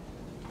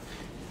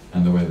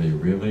 And the way they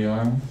really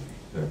are,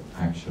 they're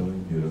actually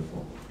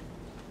beautiful.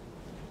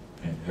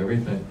 And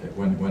everything,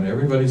 when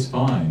everybody's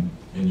fine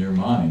in your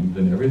mind,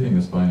 then everything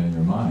is fine in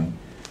your mind,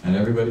 and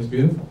everybody's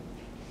beautiful.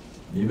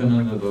 Even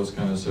under those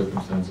kind of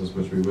circumstances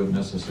which we wouldn't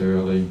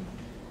necessarily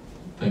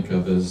think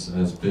of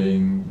as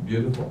being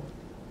beautiful.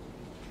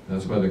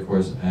 That's why the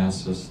Course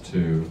asks us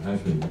to,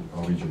 actually,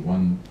 I'll read you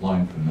one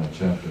line from that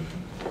chapter.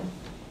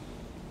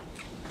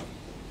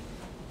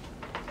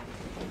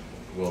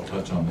 We'll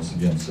touch on this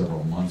again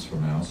several months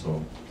from now,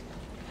 so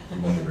you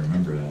won't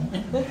remember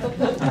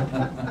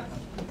that.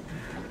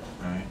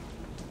 Right.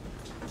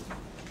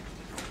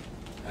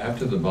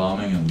 After the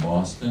bombing in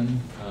Boston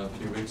a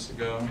few weeks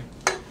ago,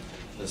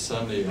 the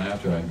Sunday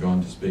after I'd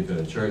gone to speak at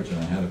a church and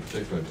I had a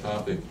particular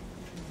topic,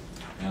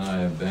 and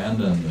I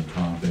abandoned the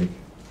topic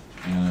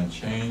and I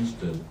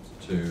changed it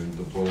to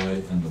the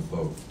boy in the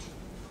boat,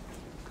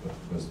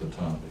 was the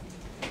topic.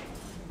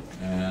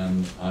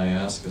 And I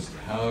asked us,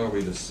 how are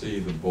we to see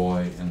the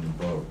boy in the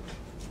boat?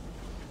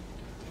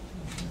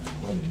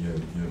 What,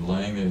 you're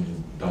laying there,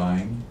 you're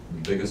dying,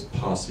 the biggest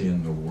posse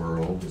in the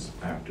world is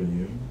after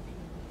you.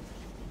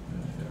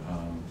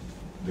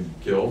 The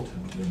guilt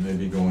that may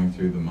be going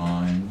through the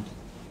mind.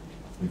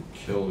 You've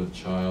killed a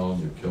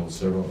child, you've killed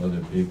several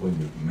other people,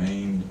 you've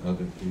maimed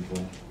other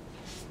people.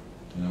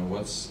 You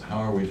know, how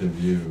are we to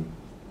view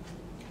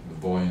the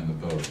boy in the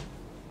boat?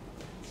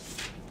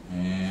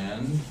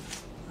 And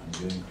I'm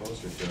getting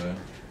closer to it.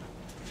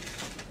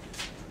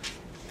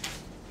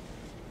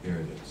 Here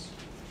it is.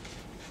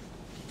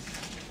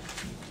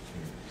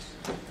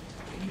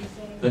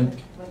 Then,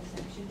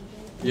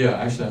 yeah,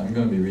 actually, I'm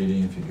going to be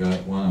reading, if you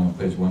got one, on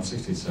page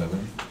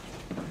 167,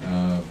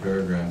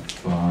 paragraph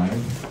 5.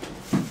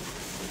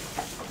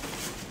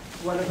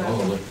 What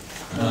about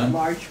the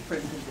large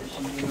print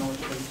edition? Do you know what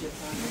page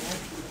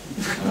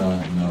it's on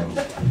that? No.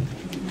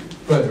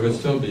 But it would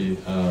still be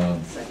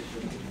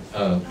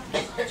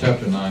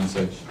chapter 9,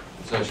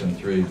 section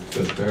 3,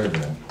 fifth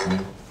paragraph,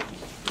 right?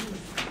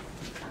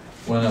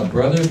 When a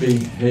brother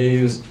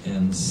behaves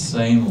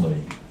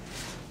insanely,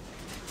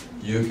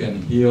 you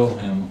can heal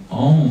him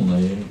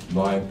only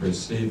by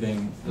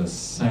perceiving the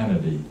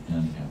sanity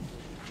in him.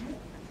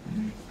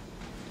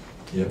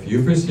 If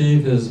you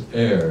perceive his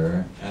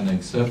error and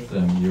accept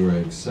them, you are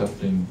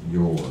accepting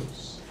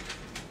yours.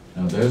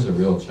 Now there's a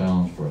real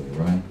challenge for you,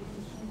 right?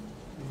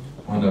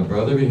 When a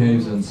brother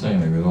behaves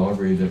insanely, we'd all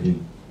agree that he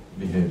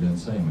behaved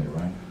insanely,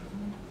 right?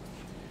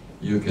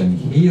 You can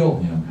heal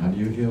him. How do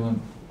you heal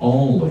him?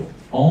 Only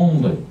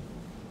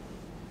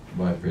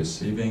by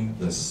perceiving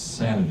the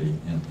sanity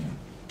in him.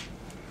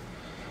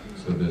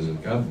 So there's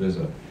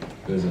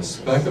a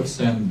speck of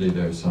sanity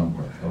there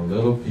somewhere, a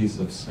little piece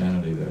of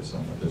sanity there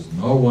somewhere. There's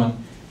no one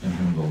in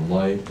whom the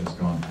light has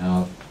gone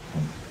out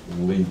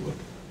completely.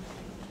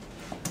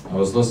 I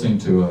was listening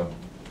to a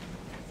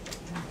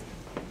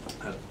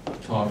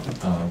talk,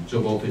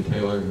 Jill Bolte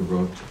Taylor, who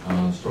wrote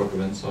Stroke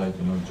of Insight,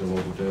 you know Jill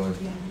Bolte Taylor,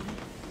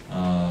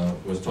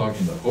 was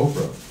talking to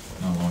Oprah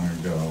not long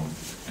ago,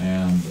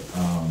 and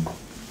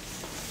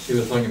she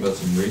was talking about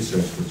some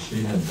research that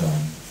she had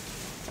done,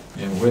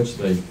 in which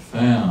they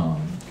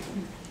found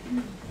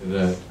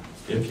that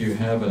if you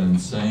have an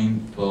insane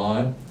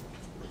thought,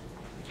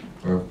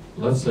 or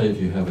let's say if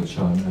you have a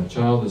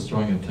child is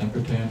throwing a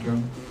temper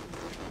tantrum,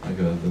 like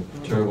the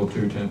terrible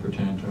two temper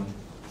tantrum,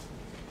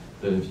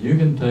 that if you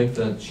can take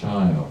that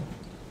child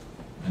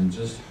and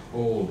just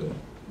hold it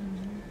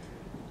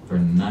for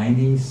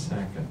 90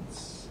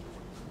 seconds,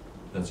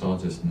 that's all,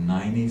 just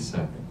 90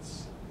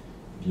 seconds.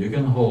 If you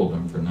can hold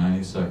them for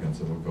 90 seconds,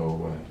 it will go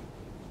away,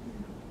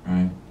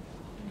 right?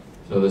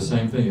 So the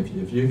same thing, if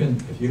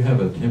you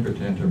have a temper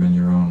tantrum in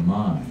your own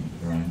mind,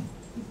 right?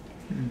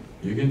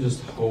 You can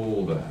just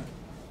hold that,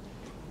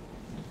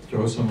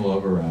 throw some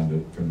love around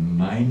it for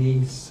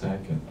 90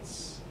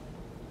 seconds.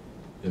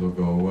 It'll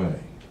go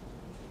away.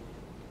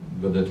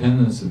 But the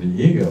tendency of the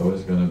ego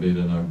is going to be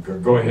to know,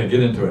 go ahead,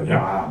 get into it.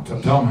 Yeah,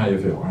 tell them how you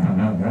feel.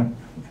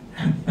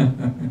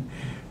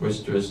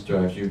 Which just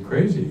drives you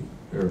crazy.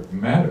 Or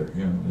matter,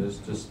 you know, it's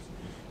just,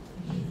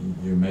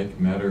 you make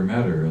matter, and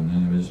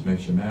then it just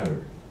makes you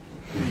madder.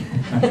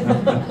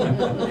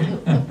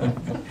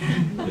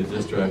 It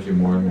just drives you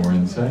more and more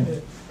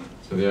insane.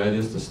 So the idea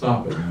is to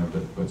stop it, you know,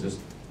 but just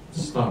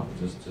stop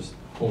it, just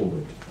hold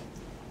it.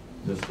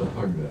 Just to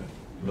hug that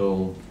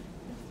little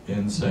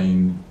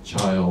insane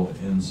child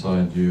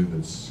inside you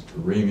that's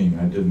screaming,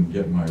 I didn't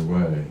get my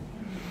way,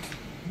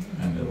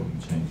 and it'll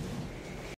change it.